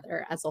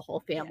together as a whole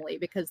Yeah. family,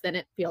 because then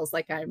it feels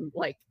like I'm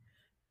like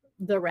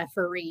the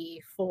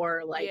referee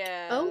for like,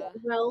 oh, Yeah.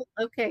 well,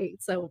 okay,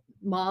 so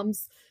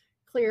mom's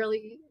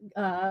clearly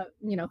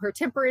you know, her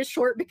temper is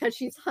short because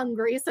she's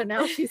hungry, so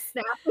now she's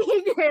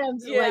snapping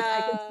and like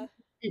I can Yeah.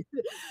 see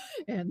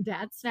and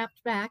dad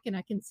snapped back and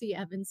I can see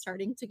Evan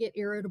starting to get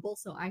irritable,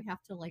 so I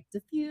have to like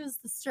diffuse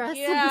the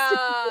stress of the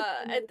situation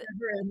Yeah. or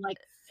whatever. And like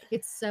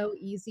it's so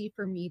easy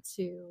for me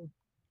to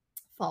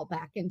fall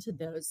back into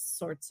those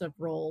sorts of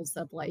roles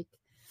of like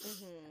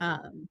Mhm.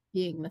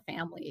 being the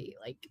family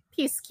like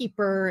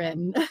peacekeeper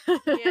and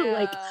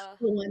like Yeah.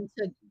 the one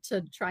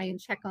to try and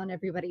check on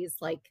everybody's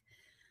like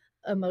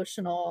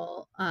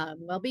emotional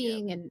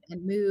Yep. well-being and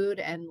mood,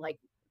 and like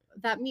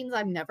that means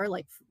I'm never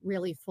like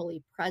really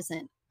fully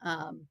present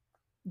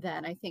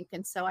then, I think.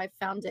 And so I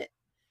found it,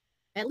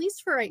 at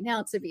least for right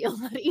now, to be a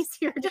lot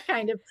easier to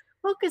kind of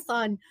focus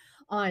on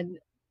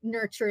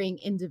nurturing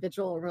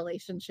individual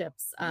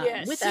relationships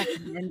with Yes.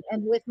 Evan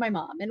and with my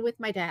mom and with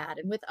my dad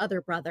and with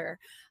other brother,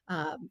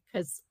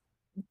 because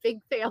big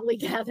family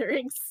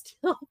gatherings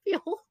still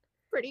feel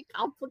pretty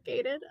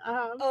complicated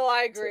Oh,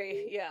 I to agree.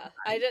 me Yeah.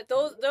 I sometimes. did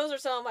those are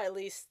some of my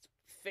least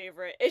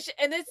favorite.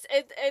 And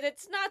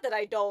it's not that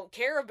I don't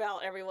care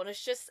about everyone.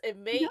 It's just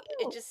No,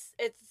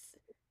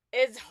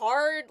 it's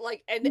hard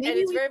like and maybe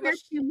it's we very care much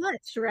too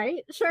much,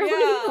 right,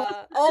 Charlene?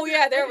 yeah. Oh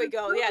yeah, I there we have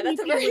go. so Yeah, many that's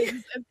a very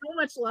feelings and so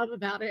much love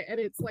about it, and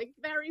it's like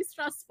very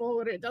stressful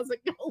when it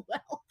doesn't go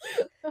well.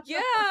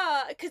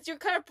 yeah, because you're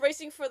kind of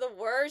bracing for the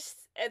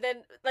worst, and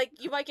then like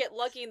you might get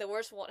lucky and the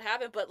worst won't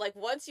happen. But like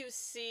once you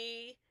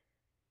see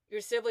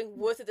your sibling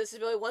with a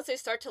disability, once they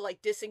start to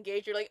like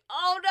disengage, you're like,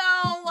 oh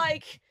no,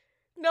 like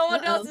no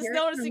one else Uh-oh, is here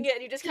it noticing comes. it,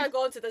 and you just kind of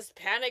go into this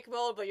panic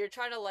mode. But you're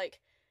trying to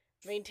like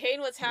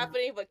maintain what's Yeah.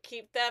 happening, but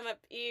keep them at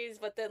ease.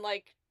 But then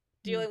like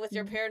dealing with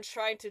your Mhm. parents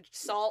trying to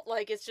solve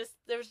like it's just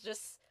there's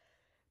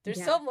Yeah,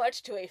 so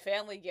much to a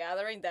family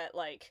gathering that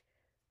like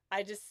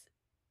I just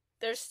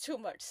there's too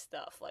much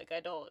stuff. Like I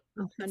don't.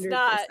 It's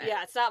not. 100%.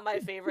 Yeah, it's not my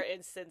favorite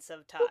instance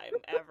of time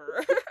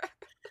ever.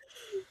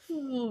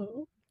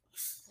 Oh.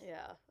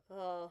 yeah.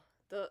 Oh,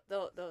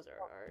 those are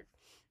hard.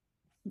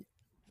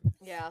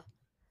 Yeah.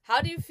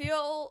 How do you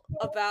feel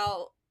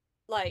about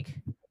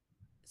like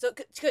so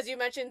because you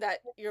mentioned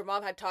that your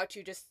mom had talked to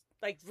you just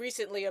like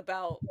recently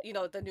about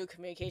the new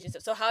communication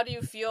stuff. So how do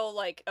you feel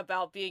like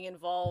about being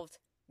involved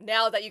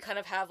now that you kind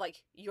of have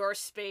like your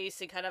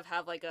space and kind of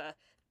have like a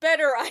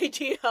better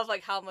idea of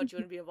like how much you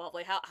want to be involved?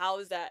 Like how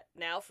is that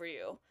now for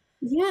you?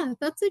 Yeah,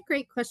 that's a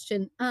great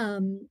question.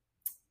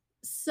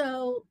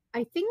 So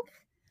I think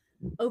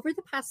over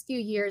the past few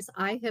years,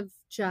 I have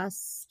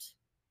just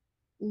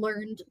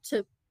learned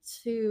to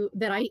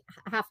that I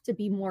have to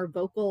be more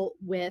vocal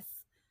with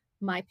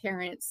my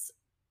parents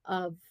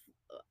of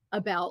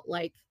about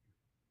like,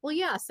 well,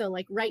 yeah, so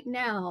like right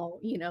now,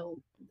 you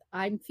know,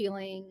 I'm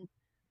feeling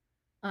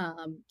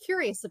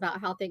curious about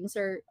how things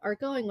are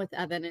going with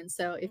Evan. And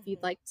so if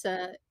you'd Mhm. like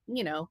to,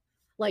 you know,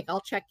 like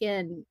I'll check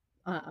in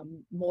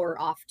more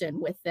often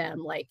with them,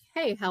 like,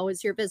 hey, how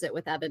was your visit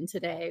with Evan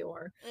today?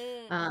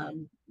 Mm-hmm.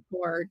 Um,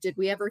 or did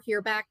we ever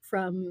hear back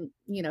from,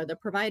 you know, the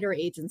provider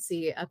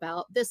agency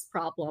about this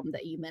problem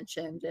that you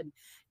mentioned?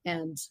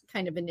 And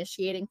kind of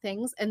initiating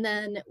things. And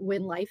then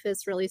when life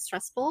is really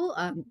stressful,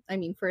 I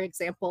mean, for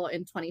example,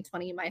 in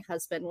 2020, my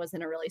husband was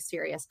in a really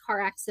serious car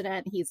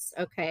accident. He's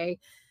okay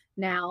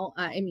now.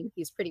 I mean,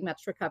 he's pretty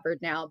much recovered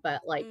now,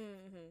 but like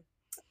Mm-hmm.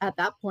 at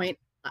that point,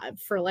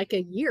 for like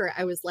a year,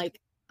 I was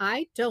like,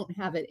 I don't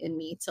have it in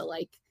me to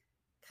like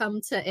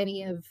come to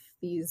any of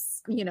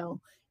these, you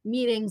know,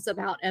 meetings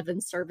about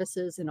Evan's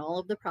services and all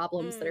of the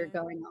problems that are Mm.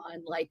 going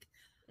on. Like,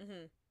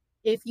 Mm-hmm.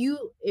 if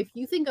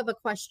you think of a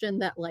question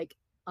that like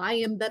I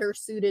am better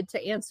suited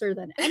to answer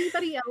than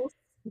anybody else,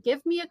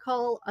 give me a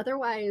call.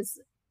 Otherwise,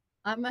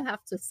 I'm gonna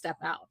have to step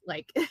out.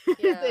 Like,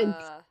 and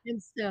Yeah.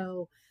 and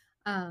so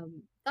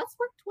that's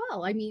worked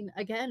well. I mean,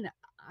 again,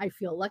 I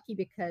feel lucky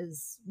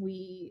because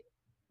we,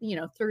 you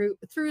know, through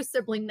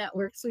sibling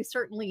networks, we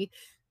certainly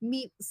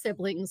meet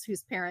siblings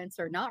whose parents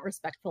are not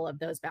respectful of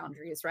those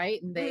boundaries,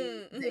 right? And they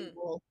Mm-hmm.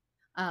 will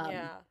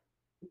um Yeah.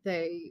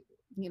 they,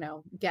 you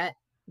know, get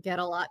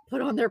a lot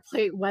put on their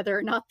plate whether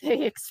or not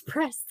they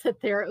express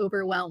that they're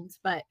overwhelmed.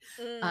 But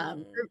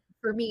Mm.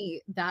 for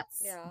me,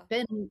 that's Yeah.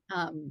 been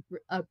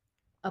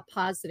a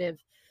positive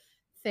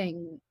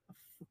thing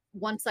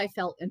once I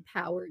felt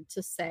empowered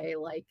to say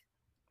like,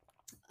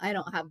 I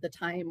don't have the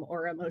time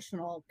or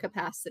emotional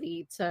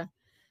capacity to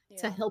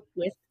Yeah. help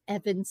with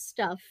Evan's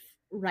stuff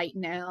right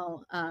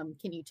now.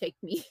 Can you take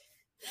me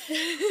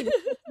can you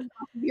take me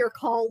off of your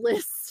call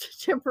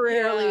list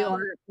temporarily, Yeah.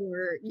 or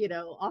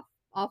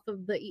off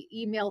of the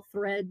email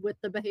thread with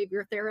the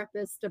behavior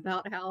therapist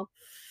about how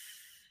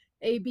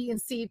A, B,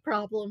 and C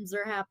problems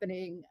are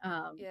happening.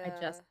 I Yeah.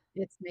 just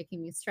It's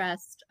making me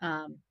stressed.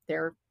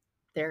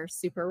 They're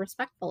super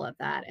respectful of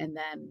that, and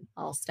then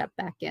I'll step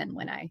back in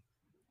when I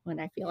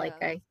feel like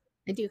Yeah. I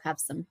do have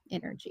some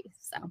energy.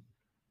 So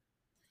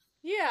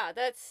Yeah,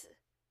 that's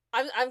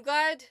I'm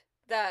glad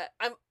that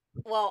I'm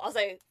well, I'll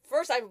say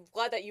first I'm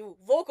glad that you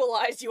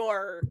vocalize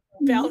your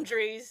Mhm.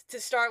 boundaries to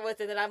start with,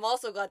 and then I'm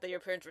also glad that your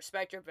parents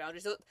respect your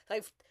boundaries. So,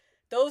 like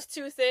those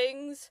two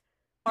things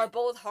are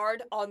both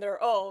hard on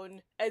their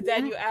own, and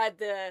then Yeah. you add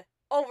the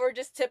oh, we're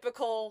just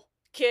typical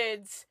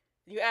kids.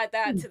 You add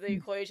that to the Mhm.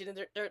 equation,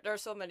 and there are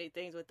so many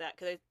things with that.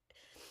 Because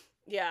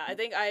yeah, I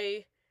think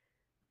I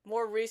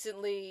more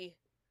recently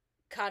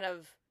kind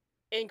of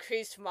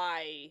increased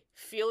my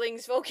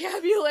feelings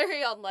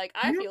vocabulary on like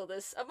I Yeah. feel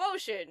this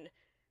emotion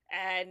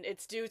and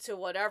it's due to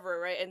whatever,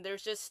 right? And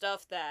there's just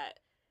stuff that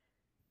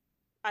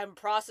I'm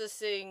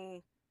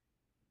processing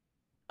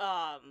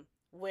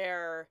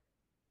where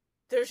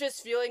there's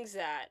just feelings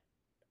that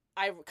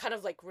I kind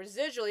of like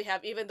residually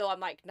have even though I'm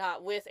like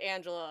not with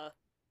Angela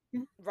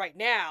Yeah. right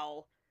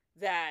now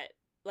that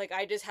like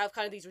I just have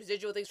kind of these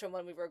residual things from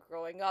when we were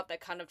growing up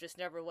that kind of just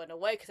never went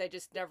away because I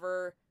just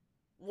never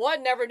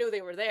one never knew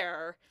they were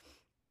there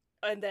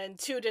and then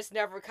two just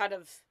never kind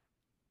of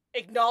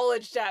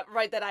acknowledged that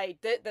right that I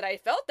did that I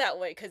felt that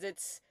way because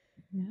it's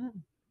Yeah.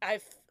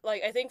 I've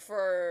like I think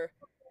for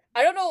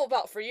I don't know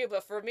about for you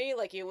but for me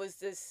like it was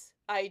this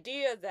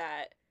idea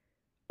that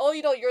oh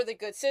you know you're the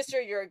good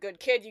sister you're a good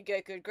kid you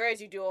get good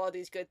grades you do all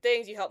these good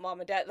things you help mom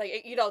and dad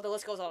like you know the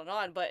list goes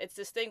on but it's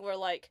this thing where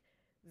like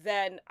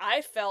then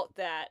I felt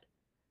that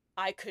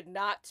I could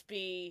not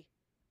be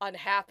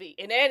unhappy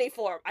in any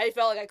form. I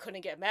felt like I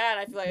couldn't get mad.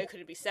 I feel like I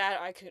couldn't be sad.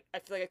 I feel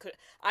like I could.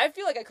 I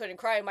feel like I couldn't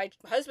cry. My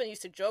husband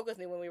used to joke with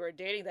me when we were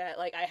dating that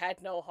like I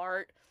had no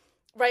heart,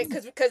 right?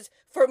 Because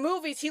for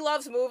movies he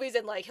loves movies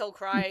and like he'll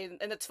cry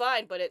and it's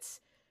fine. But it's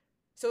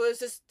so it was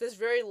just this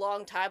very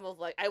long time of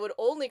like I would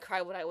only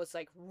cry when I was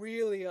like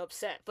really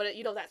upset. But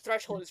you know that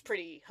threshold is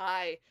pretty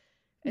high,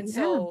 and Yeah.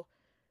 so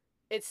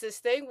it's this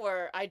thing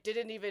where I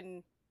didn't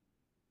even.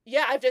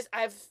 Yeah,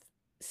 I've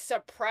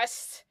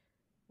suppressed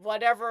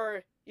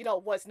whatever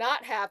was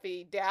not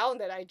happy down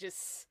that I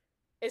just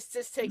it's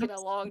just taken a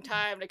long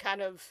time to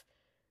kind of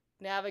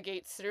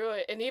navigate through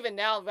it and even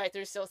now right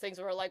there's still things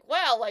where like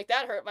well like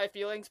that hurt my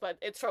feelings but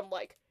it's from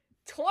like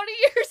 20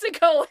 years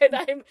ago and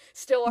I'm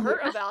still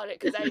hurt Yeah. about it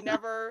because I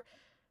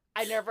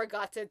never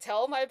got to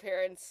tell my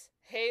parents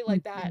hey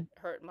like that Mhm.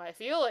 hurt my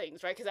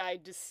feelings right because I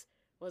just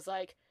was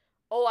like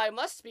oh I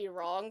must be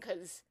wrong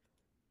because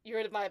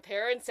you're my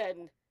parents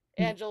and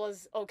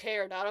Angela's okay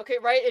or not okay,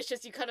 right? It's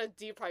just you kind of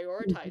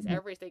deprioritize Mhm.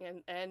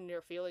 everything and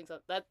your feelings.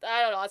 That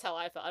I don't know. That's how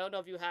I felt. I don't know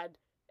if you had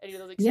any of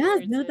those Yeah,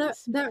 no, that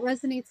experiences. that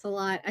resonates a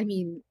lot. I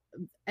mean,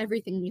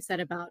 everything you said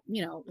about,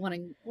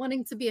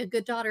 wanting to be a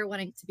good daughter,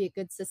 wanting to be a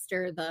good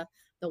sister, the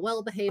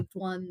well-behaved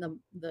one,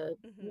 the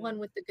Mm-hmm. one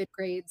with the good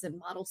grades and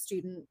model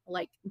student,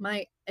 like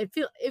it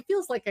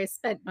feels like I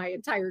spent my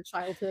entire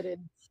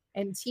childhood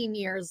and teen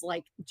years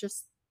like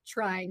just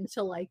trying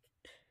to like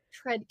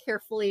tread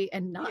carefully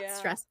and not Yeah.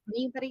 stress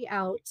anybody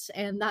out.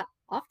 And that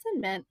often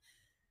meant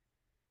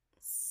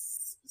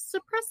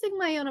suppressing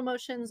my own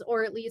emotions,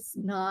 or at least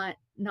not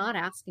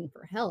asking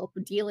for help,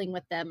 dealing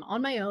with them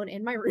on my own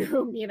in my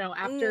room,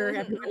 after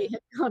everybody Mm-hmm.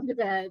 had gone to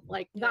bed.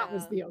 Like that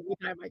was Yeah. the only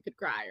time I could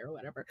cry or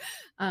whatever.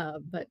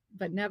 But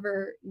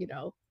never,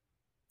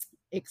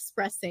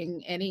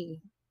 expressing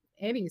any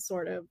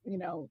sort of,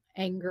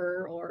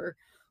 anger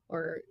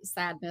or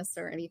sadness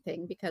or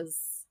anything,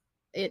 because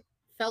it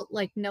felt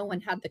like no one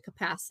had the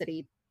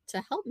capacity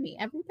to help me.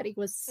 Mm-hmm.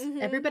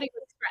 Everybody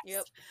was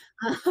Yep. stressed.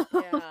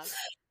 Yeah.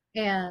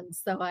 And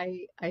so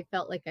I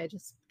felt like I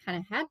just kind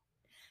of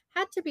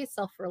had to be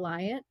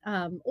self-reliant,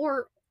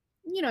 or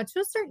to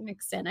a certain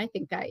extent. I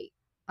think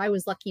I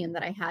was lucky in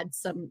that I had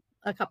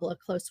a couple of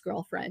close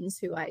girlfriends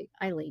who I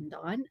leaned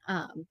on,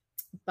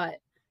 but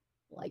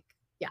like,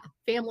 yeah,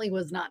 family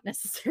was not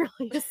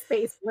necessarily a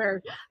space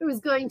where I was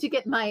going to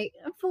get my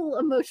full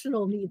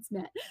emotional needs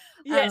met.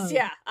 Yes. um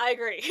Yeah. I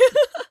agree.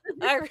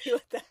 I agree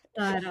with that.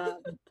 but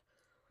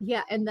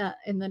yeah, and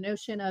the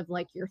notion of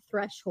like your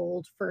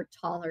threshold for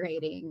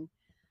tolerating,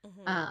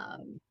 Mm-hmm.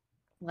 um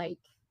like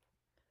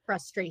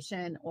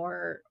frustration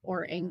or Yeah.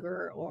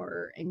 anger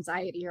or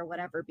anxiety or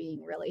whatever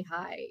being really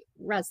high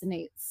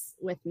resonates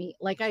with me.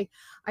 Like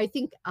I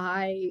think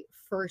I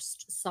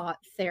first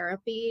sought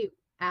therapy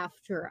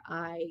after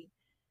I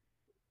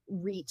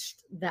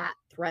reached that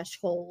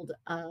threshold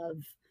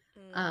of,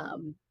 Mm.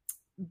 um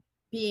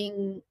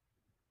being,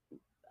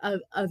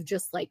 of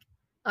just like,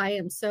 I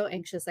am so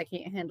anxious I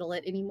can't handle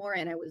it anymore.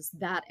 And I was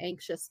that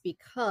anxious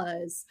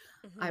because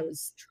I Mm-hmm.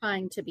 was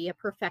trying to be a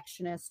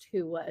perfectionist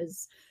who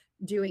was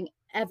doing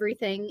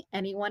everything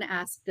anyone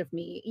asked of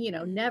me,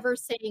 never Mhm.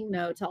 saying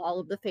no to all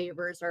of the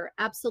favors or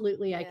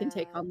absolutely I can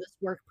take Yeah. on this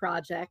work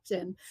project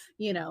and,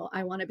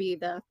 I want to be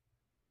the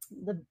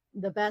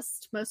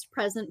best, most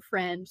present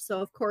friend.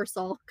 So of course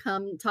I'll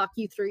come talk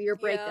you through your Yeah.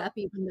 breakup,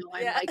 even though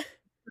I'm Yeah. like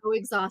so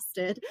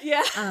exhausted.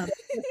 Yeah. But,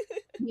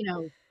 you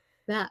know,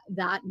 that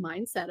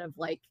mindset of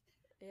like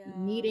Yeah.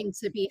 needing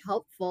to be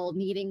helpful,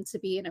 needing to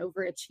be an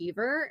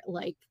overachiever,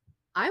 like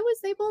I was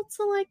able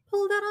to like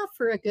pull that off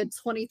for a good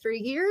 23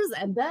 years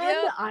and then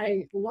Yep.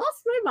 I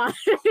lost my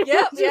mind.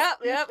 Yep, Just yep,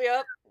 yep,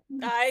 yep.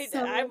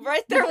 so I'm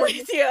right there nervous.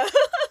 with you.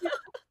 Yeah.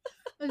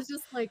 I was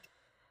just like,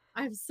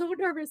 I'm so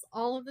nervous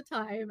all of the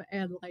time,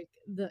 and, like,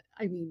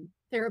 I mean,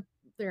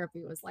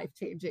 therapy was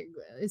life-changing.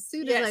 As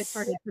soon as I Yes.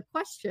 started to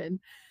question,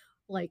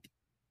 like,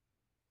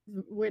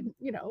 when,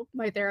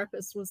 my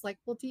therapist was like,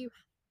 "Well, do you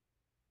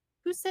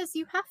who says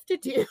you have to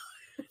do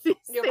these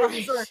You're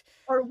things?" Or right.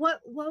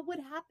 what would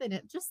happen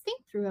if just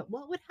think through it.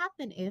 What would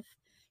happen if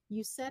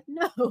you said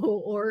no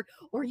or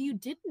you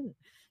didn't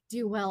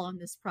do well on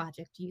this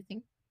project? Do you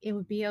think it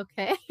would be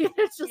okay?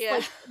 It's just Yeah.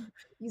 like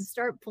you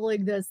start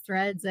pulling those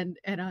threads and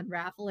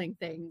unraveling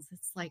things.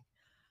 It's like,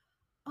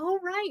 "Oh,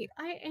 right,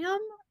 I am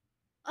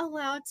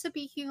allowed to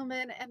be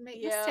human and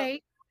make Yep.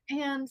 mistakes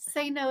and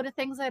say no to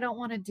things I don't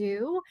wanna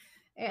do."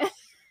 And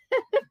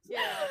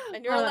Yeah.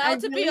 And you're I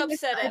allowed to be really wish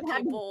upset I'd at hadn't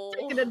people.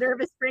 taken a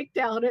nervous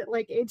breakdown at,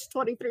 like, age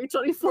 23,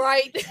 24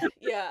 Right.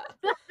 Yeah.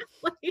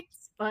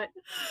 place, but,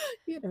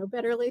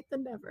 better late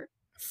than never.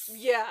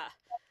 Yeah.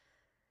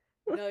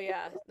 No,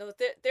 yeah. No,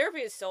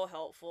 therapy is so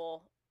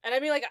helpful. And I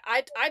mean, like,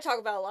 I talk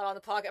about a lot on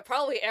the podcast.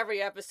 Probably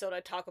every episode I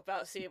talk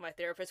about seeing my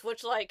therapist,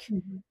 which, like,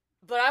 Mhm,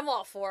 but I'm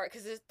all for it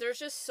because there's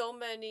just so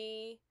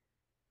many,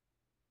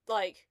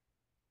 like,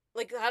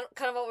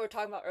 kind of what we were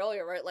talking about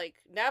earlier, right?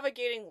 Like,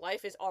 navigating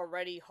life is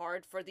already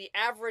hard for the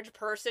average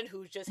person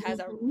who just has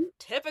a mhm,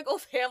 typical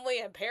family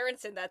and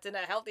parents and that's in a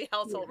healthy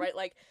household, yeah, right?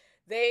 Like,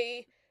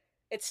 they,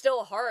 it's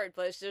still hard,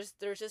 but it's just,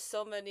 there's just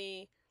so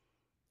many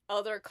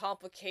other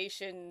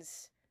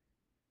complications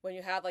when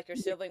you have like your yeah,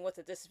 sibling with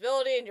a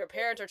disability and your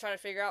parents are trying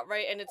to figure out,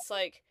 right? And it's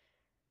like,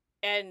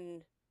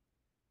 and,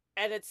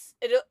 and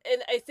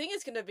I think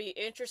it's going to be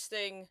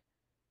interesting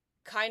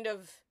kind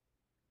of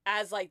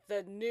as like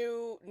the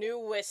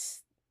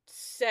newest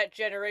set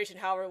generation,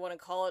 however you want to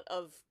call it,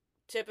 of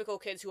typical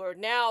kids who are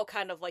now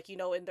kind of like,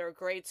 in their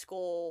grade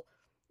school,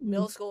 middle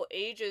mm, school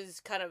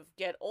ages kind of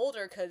get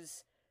older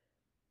because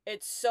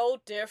it's so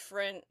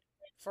different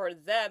for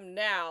them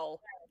now,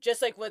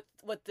 just like with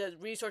the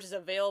resources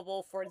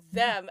available for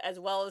them as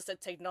well as the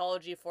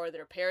technology for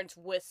their parents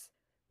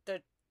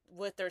the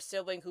with their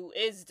sibling who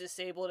is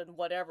disabled in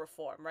whatever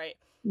form, right?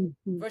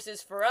 mhm,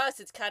 Versus for us,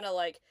 it's kind of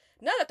like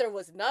not that there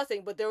was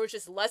nothing, but there was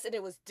just less, and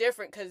it was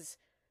different because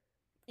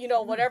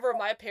yeah, whatever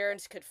my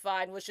parents could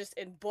find was just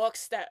in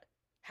books that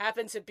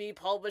happened to be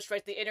published.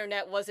 Right, the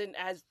internet wasn't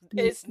as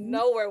it's mhm,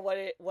 nowhere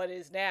what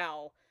is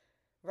now,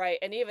 right?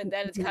 And even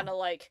then, it's yeah, kind of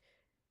like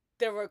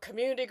there were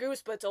community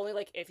groups, but it's only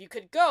like if you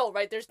could go,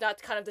 right? There's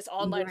not kind of this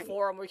online right,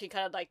 forum where you can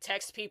kind of like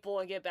text people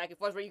and get back and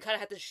forth. Where you kind of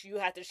have to you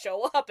have to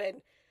show up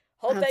and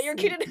hope that your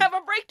kid didn't absolutely. have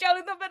a breakdown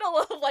in the middle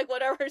of like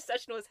whatever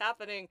session was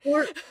happening.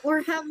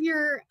 Or have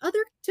your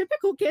other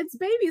typical kids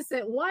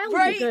babysit while you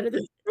Right? go to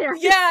the therapist.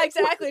 Yeah,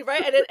 exactly.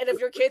 Right, and if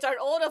your kids aren't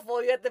old enough,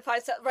 well, you have to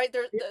find right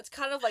there. It's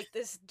kind of like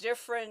this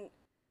different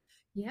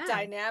Yeah.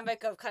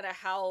 dynamic of kind of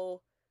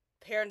how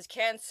parents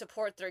can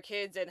support their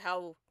kids and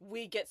how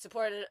we get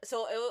supported.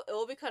 So it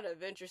will be kind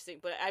of interesting.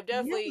 But I'm Yeah.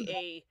 definitely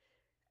a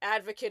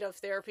advocate of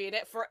therapy in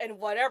it for in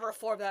whatever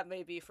form that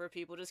may be for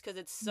people, just because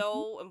it's Mhm,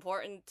 so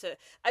important to.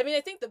 I mean,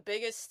 I think the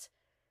biggest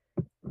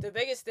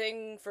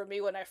thing for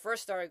me when I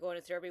first started going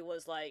to therapy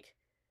was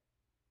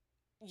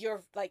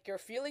your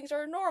feelings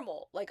are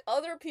normal. Like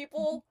other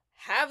mhm. people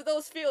have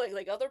those feelings.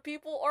 Like other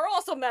people are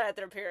also mad at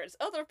their parents.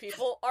 Other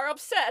people are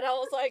upset. I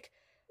was like,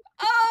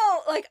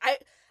 oh, like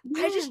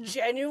I just Yeah.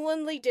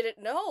 genuinely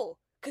didn't know.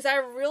 Cause I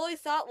really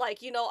thought like,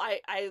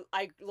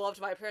 I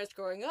loved my parents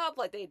growing up,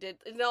 like they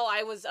did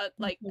I was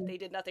like Mhm. they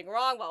did nothing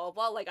wrong, blah blah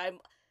blah. Like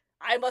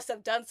I must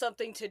have done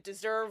something to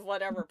deserve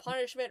whatever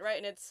punishment, right?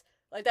 And it's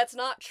like that's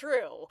not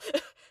true.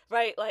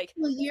 Right? Like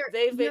Well, your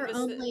they've made your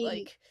only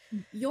like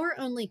your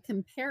only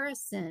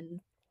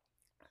comparison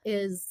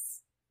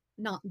is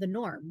not the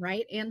norm,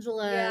 right? Angela's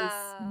yeah.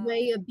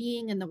 way of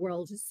being in the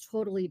world is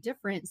totally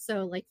different.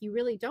 So like you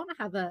really don't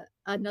have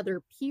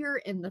another peer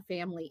in the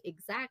family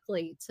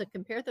exactly to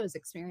compare those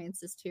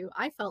experiences to.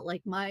 I felt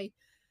like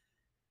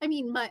I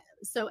mean my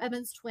so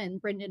Evan's twin,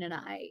 Brendan and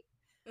I,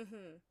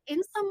 Mhm.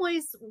 in some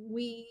ways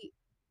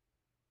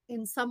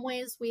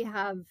we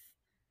have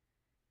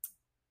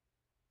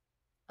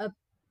a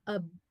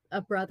a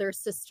a brother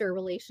sister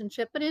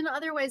relationship, but in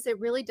other ways it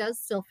really does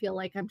still feel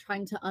like I'm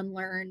trying to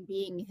unlearn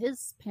being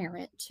his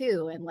parent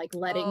too and like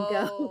letting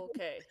go Oh,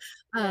 okay.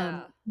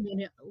 Yeah.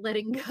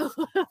 letting go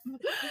of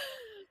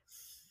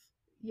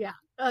Yeah,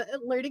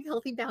 learning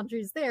healthy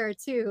boundaries there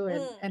too,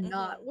 and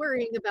not Mm-hmm.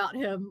 worrying about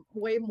him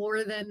way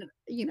more than,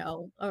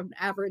 an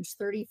average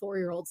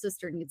 34-year-old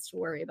sister needs to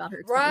worry about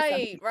her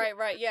 27. Right, right,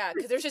 right. Yeah,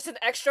 because there's just an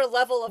extra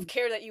level of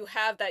care that you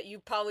have that you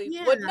probably Yeah,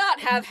 would not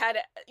have and had,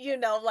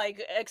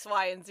 like X,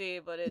 Y, and Z.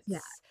 But yeah.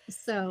 it's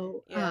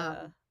So,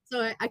 yeah,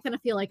 I kinda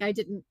feel like I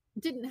didn't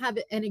have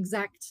an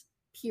exact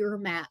pure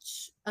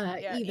match,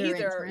 yeah. either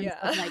in Either, terms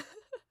of, yeah, like,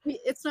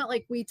 it's not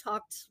like we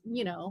talked,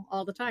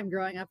 all the time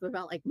growing up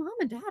about, like, "Mom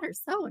and dad are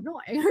so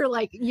annoying," or,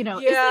 like, "Isn't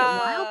it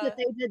wild that yeah,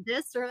 they did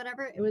this?" or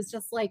whatever. It was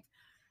just like,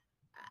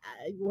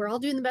 we're all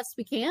doing the best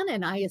we can,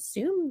 and I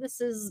assume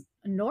this is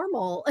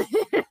normal.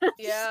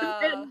 So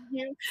yeah, then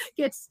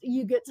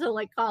you get to,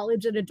 like,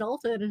 college and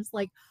adulthood, and it's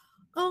like,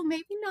 oh,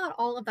 maybe not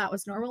all of that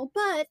was normal,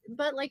 but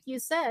like you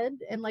said,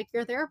 and like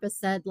your therapist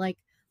said, like,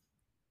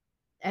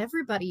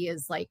 everybody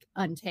is, like,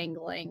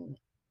 untangling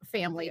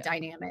family yeah,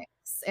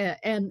 dynamics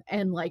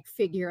and, like,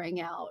 figuring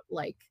out,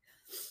 like,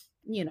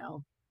 you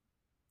know,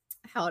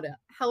 how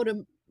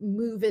to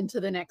move into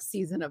the next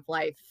season of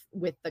life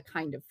with the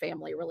kind of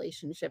family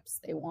relationships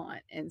they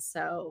want. And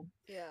so,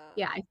 yeah,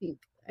 yeah, I think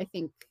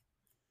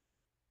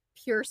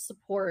pure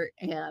support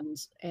and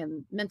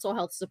mental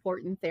health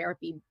support and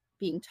therapy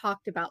being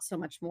talked about so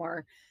much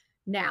more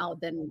yeah, now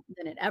than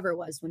it ever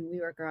was when we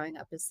were growing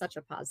up is such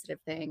a positive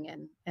thing.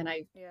 And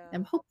I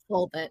am yeah.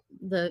 hopeful that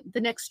the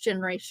next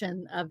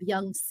generation of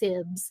young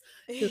sibs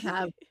who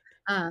have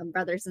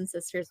brothers and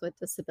sisters with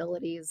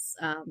disabilities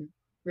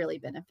really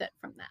benefit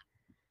from that.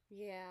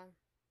 Yeah,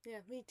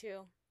 yeah. Me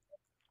too.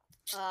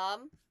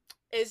 Um,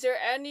 is there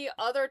any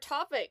other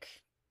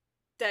topic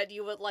that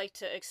you would like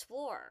to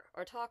explore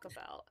or talk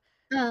about?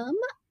 Um,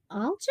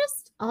 I'll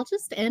just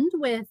end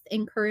with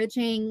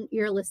encouraging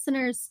your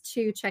listeners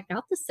to check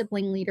out the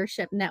Sibling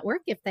Leadership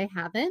Network if they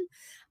haven't.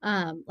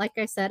 Like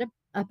I said,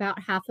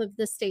 about half of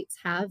the states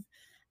have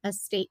a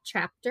state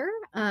chapter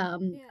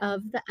Yeah.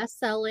 of the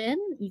SLN.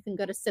 You can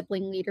go to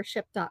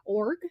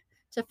siblingleadership.org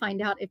to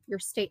find out if your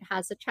state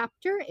has a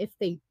chapter. If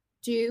they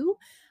do,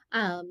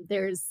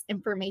 there's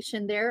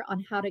information there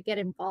on how to get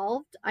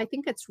involved. I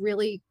think it's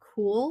really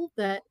cool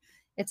that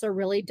it's a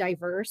really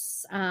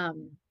diverse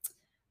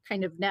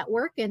kind of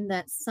network, and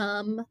that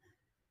some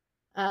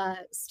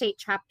state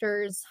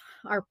chapters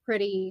are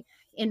pretty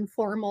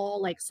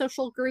informal, like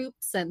social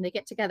groups, and they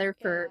get together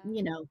for,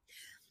 Yeah.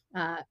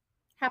 uh,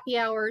 happy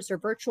hours or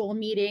virtual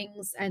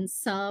meetings. And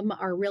some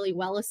are really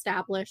well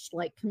established,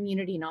 like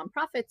community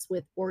nonprofits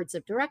with boards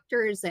of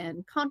directors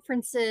and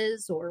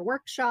conferences or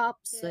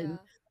workshops and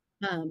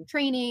Yeah.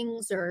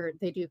 trainings, or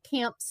they do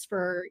camps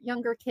for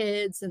younger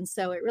kids. And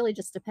so it really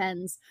just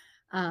depends.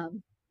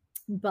 Um,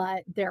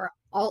 but they're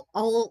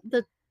all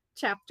the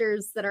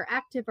chapters that are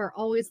active are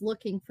always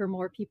looking for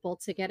more people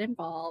to get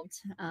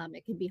involved.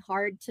 It can be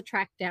hard to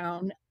track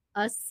down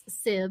us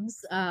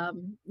sibs.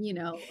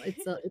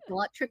 It's a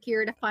lot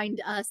trickier to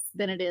find us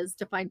than it is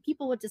to find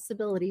people with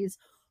disabilities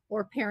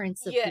or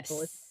parents of people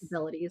with Yes.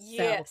 disabilities.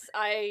 So, Yes,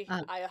 I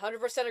um, I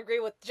 100% agree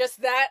with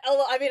just that.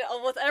 I mean,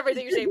 with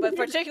everything you're saying, but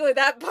particularly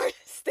that part of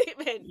the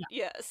statement. yeah.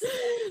 Yes.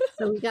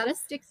 So we got to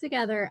stick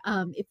together.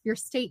 If your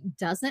state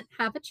doesn't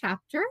have a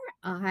chapter,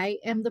 I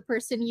am the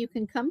person you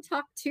can come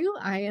talk to.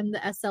 I am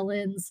the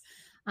SLN's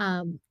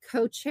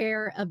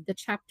co-chair of the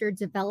chapter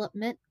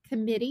development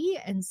committee,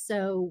 and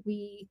so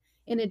we,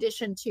 in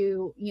addition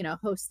to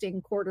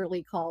hosting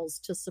quarterly calls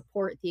to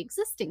support the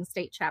existing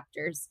state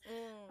chapters,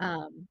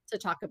 Mm. to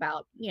talk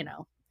about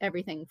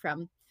everything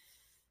from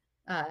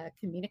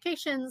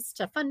communications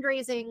to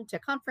fundraising to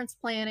conference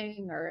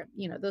planning, or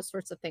those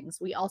sorts of things.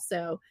 We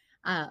also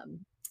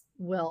um,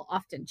 will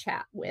often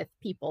chat with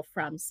people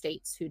from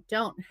states who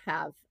don't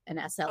have an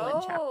SLN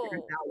chapter Oh,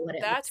 about what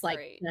it that's looks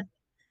like great.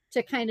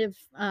 to kind of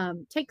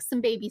take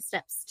some baby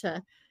steps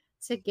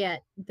to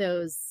get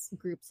those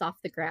groups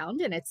off the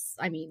ground. And it's,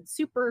 I mean,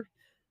 super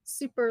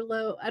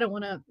low. I don't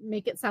want to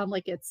make it sound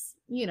like it's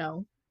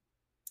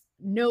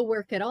no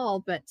work at all,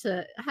 but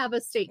to have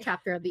a state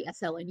chapter of the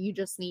SLN, you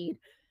just need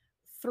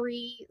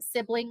three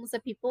siblings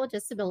of people with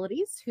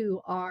disabilities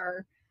who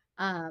are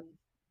um,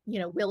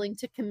 willing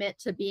to commit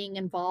to being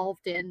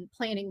involved in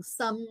planning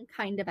some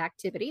kind of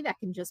activity. That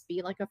can just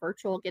be like a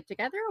virtual get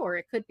together, or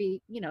it could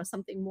be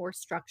something more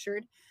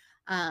structured.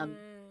 um,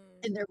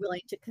 Mm. and they're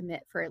willing to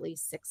commit for at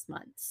least 6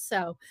 months.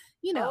 So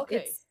Okay.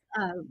 it's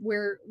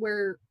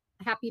we're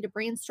happy to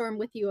brainstorm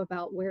with you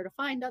about where to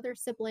find other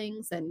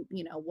siblings, and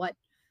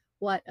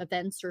what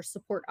events or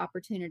support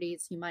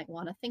opportunities you might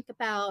want to think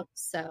about.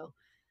 So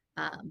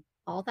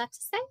all that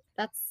to say,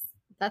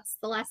 that's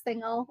the last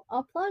thing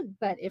I'll plug.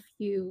 But if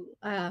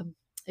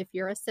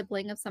you're a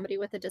sibling of somebody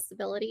with a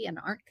disability and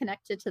aren't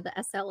connected to the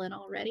SLN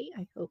already,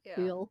 I hope Yeah.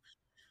 you'll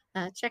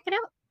check it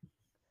out.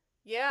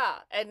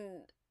 Yeah,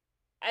 and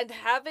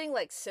having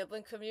like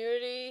sibling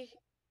community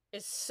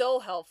is so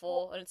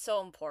helpful and it's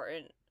so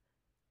important.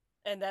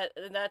 And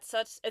that's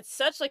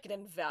such like an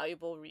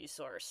invaluable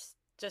resource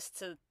just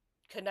to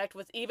connect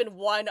with even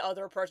one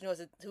other person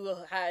who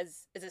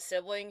is a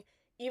sibling,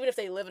 even if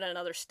they live in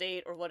another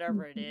state or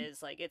whatever it Mhm.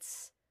 is. Like,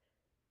 it's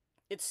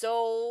it's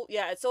so,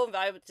 yeah, it's so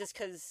invaluable just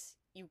because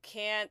you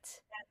can't,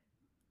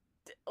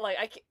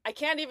 like, I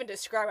can't even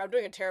describe. I'm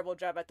doing a terrible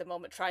job at the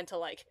moment trying to,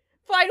 like,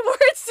 find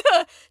words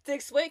to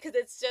explain, because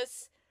it's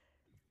just,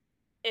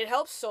 it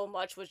helps so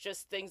much with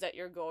just things that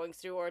you're going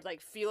through, or like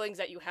feelings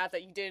that you have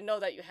that you didn't know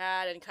that you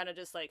had, and kind of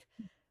just like,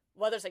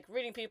 whether it's like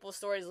reading people's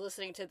stories,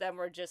 listening to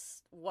them, or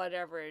just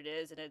whatever it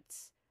is. And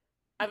it's,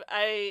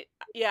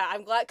 yeah,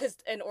 I'm glad, because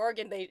in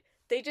Oregon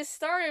they just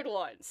started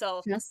one,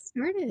 so Just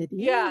started.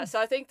 yeah, Yeah. so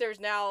I think there's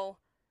now,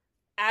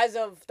 as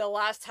of the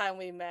last time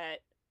we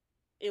met,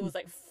 it was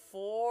like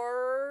 4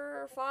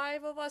 or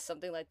 5 of us,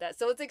 something like that.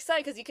 So it's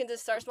exciting because you can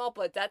just start small,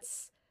 but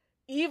that's,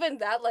 even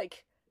that,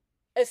 like,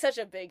 it's such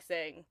a big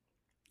thing.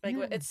 Like,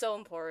 Yeah, it's so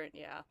important,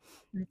 yeah.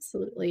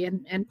 absolutely.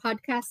 And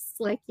podcasts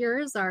like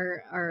yours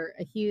are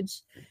a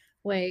huge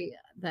way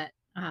that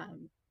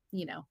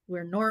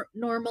we're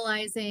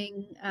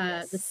normalizing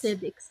the Yes.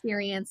 SIB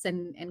experience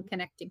and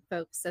connecting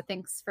folks. So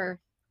thanks for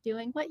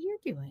doing what you're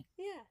doing.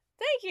 Yeah.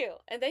 Thank you.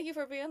 And thank you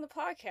for being on the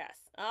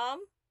podcast.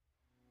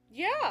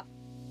 Yeah.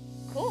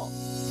 Cool.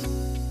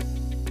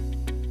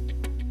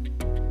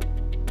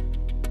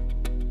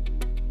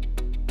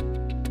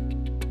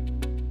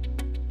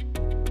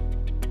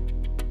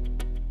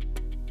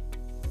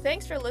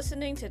 Thanks for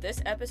listening to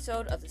this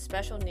episode of the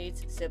Special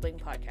Needs Sibling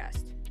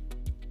Podcast.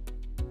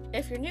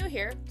 If you're new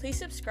here, please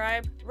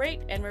subscribe,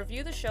 rate, and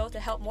review the show to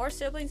help more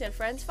siblings and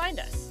friends find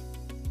us.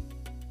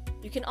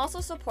 You can also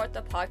support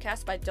the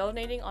podcast by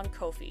donating on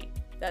Ko-fi.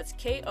 That's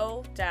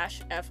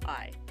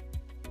Ko-Fi.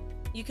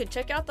 You can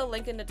check out the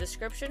link in the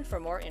description for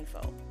more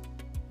info.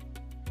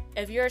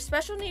 If you're a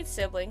special needs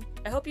sibling,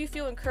 I hope you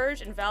feel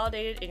encouraged and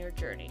validated in your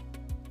journey.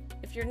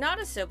 If you're not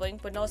a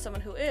sibling but know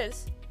someone who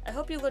is, I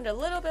hope you learned a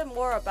little bit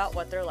more about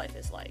what their life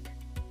is like.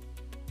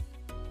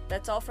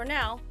 That's all for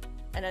now,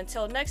 and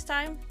until next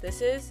time,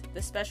 this is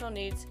the Special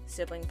Needs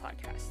Sibling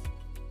Podcast.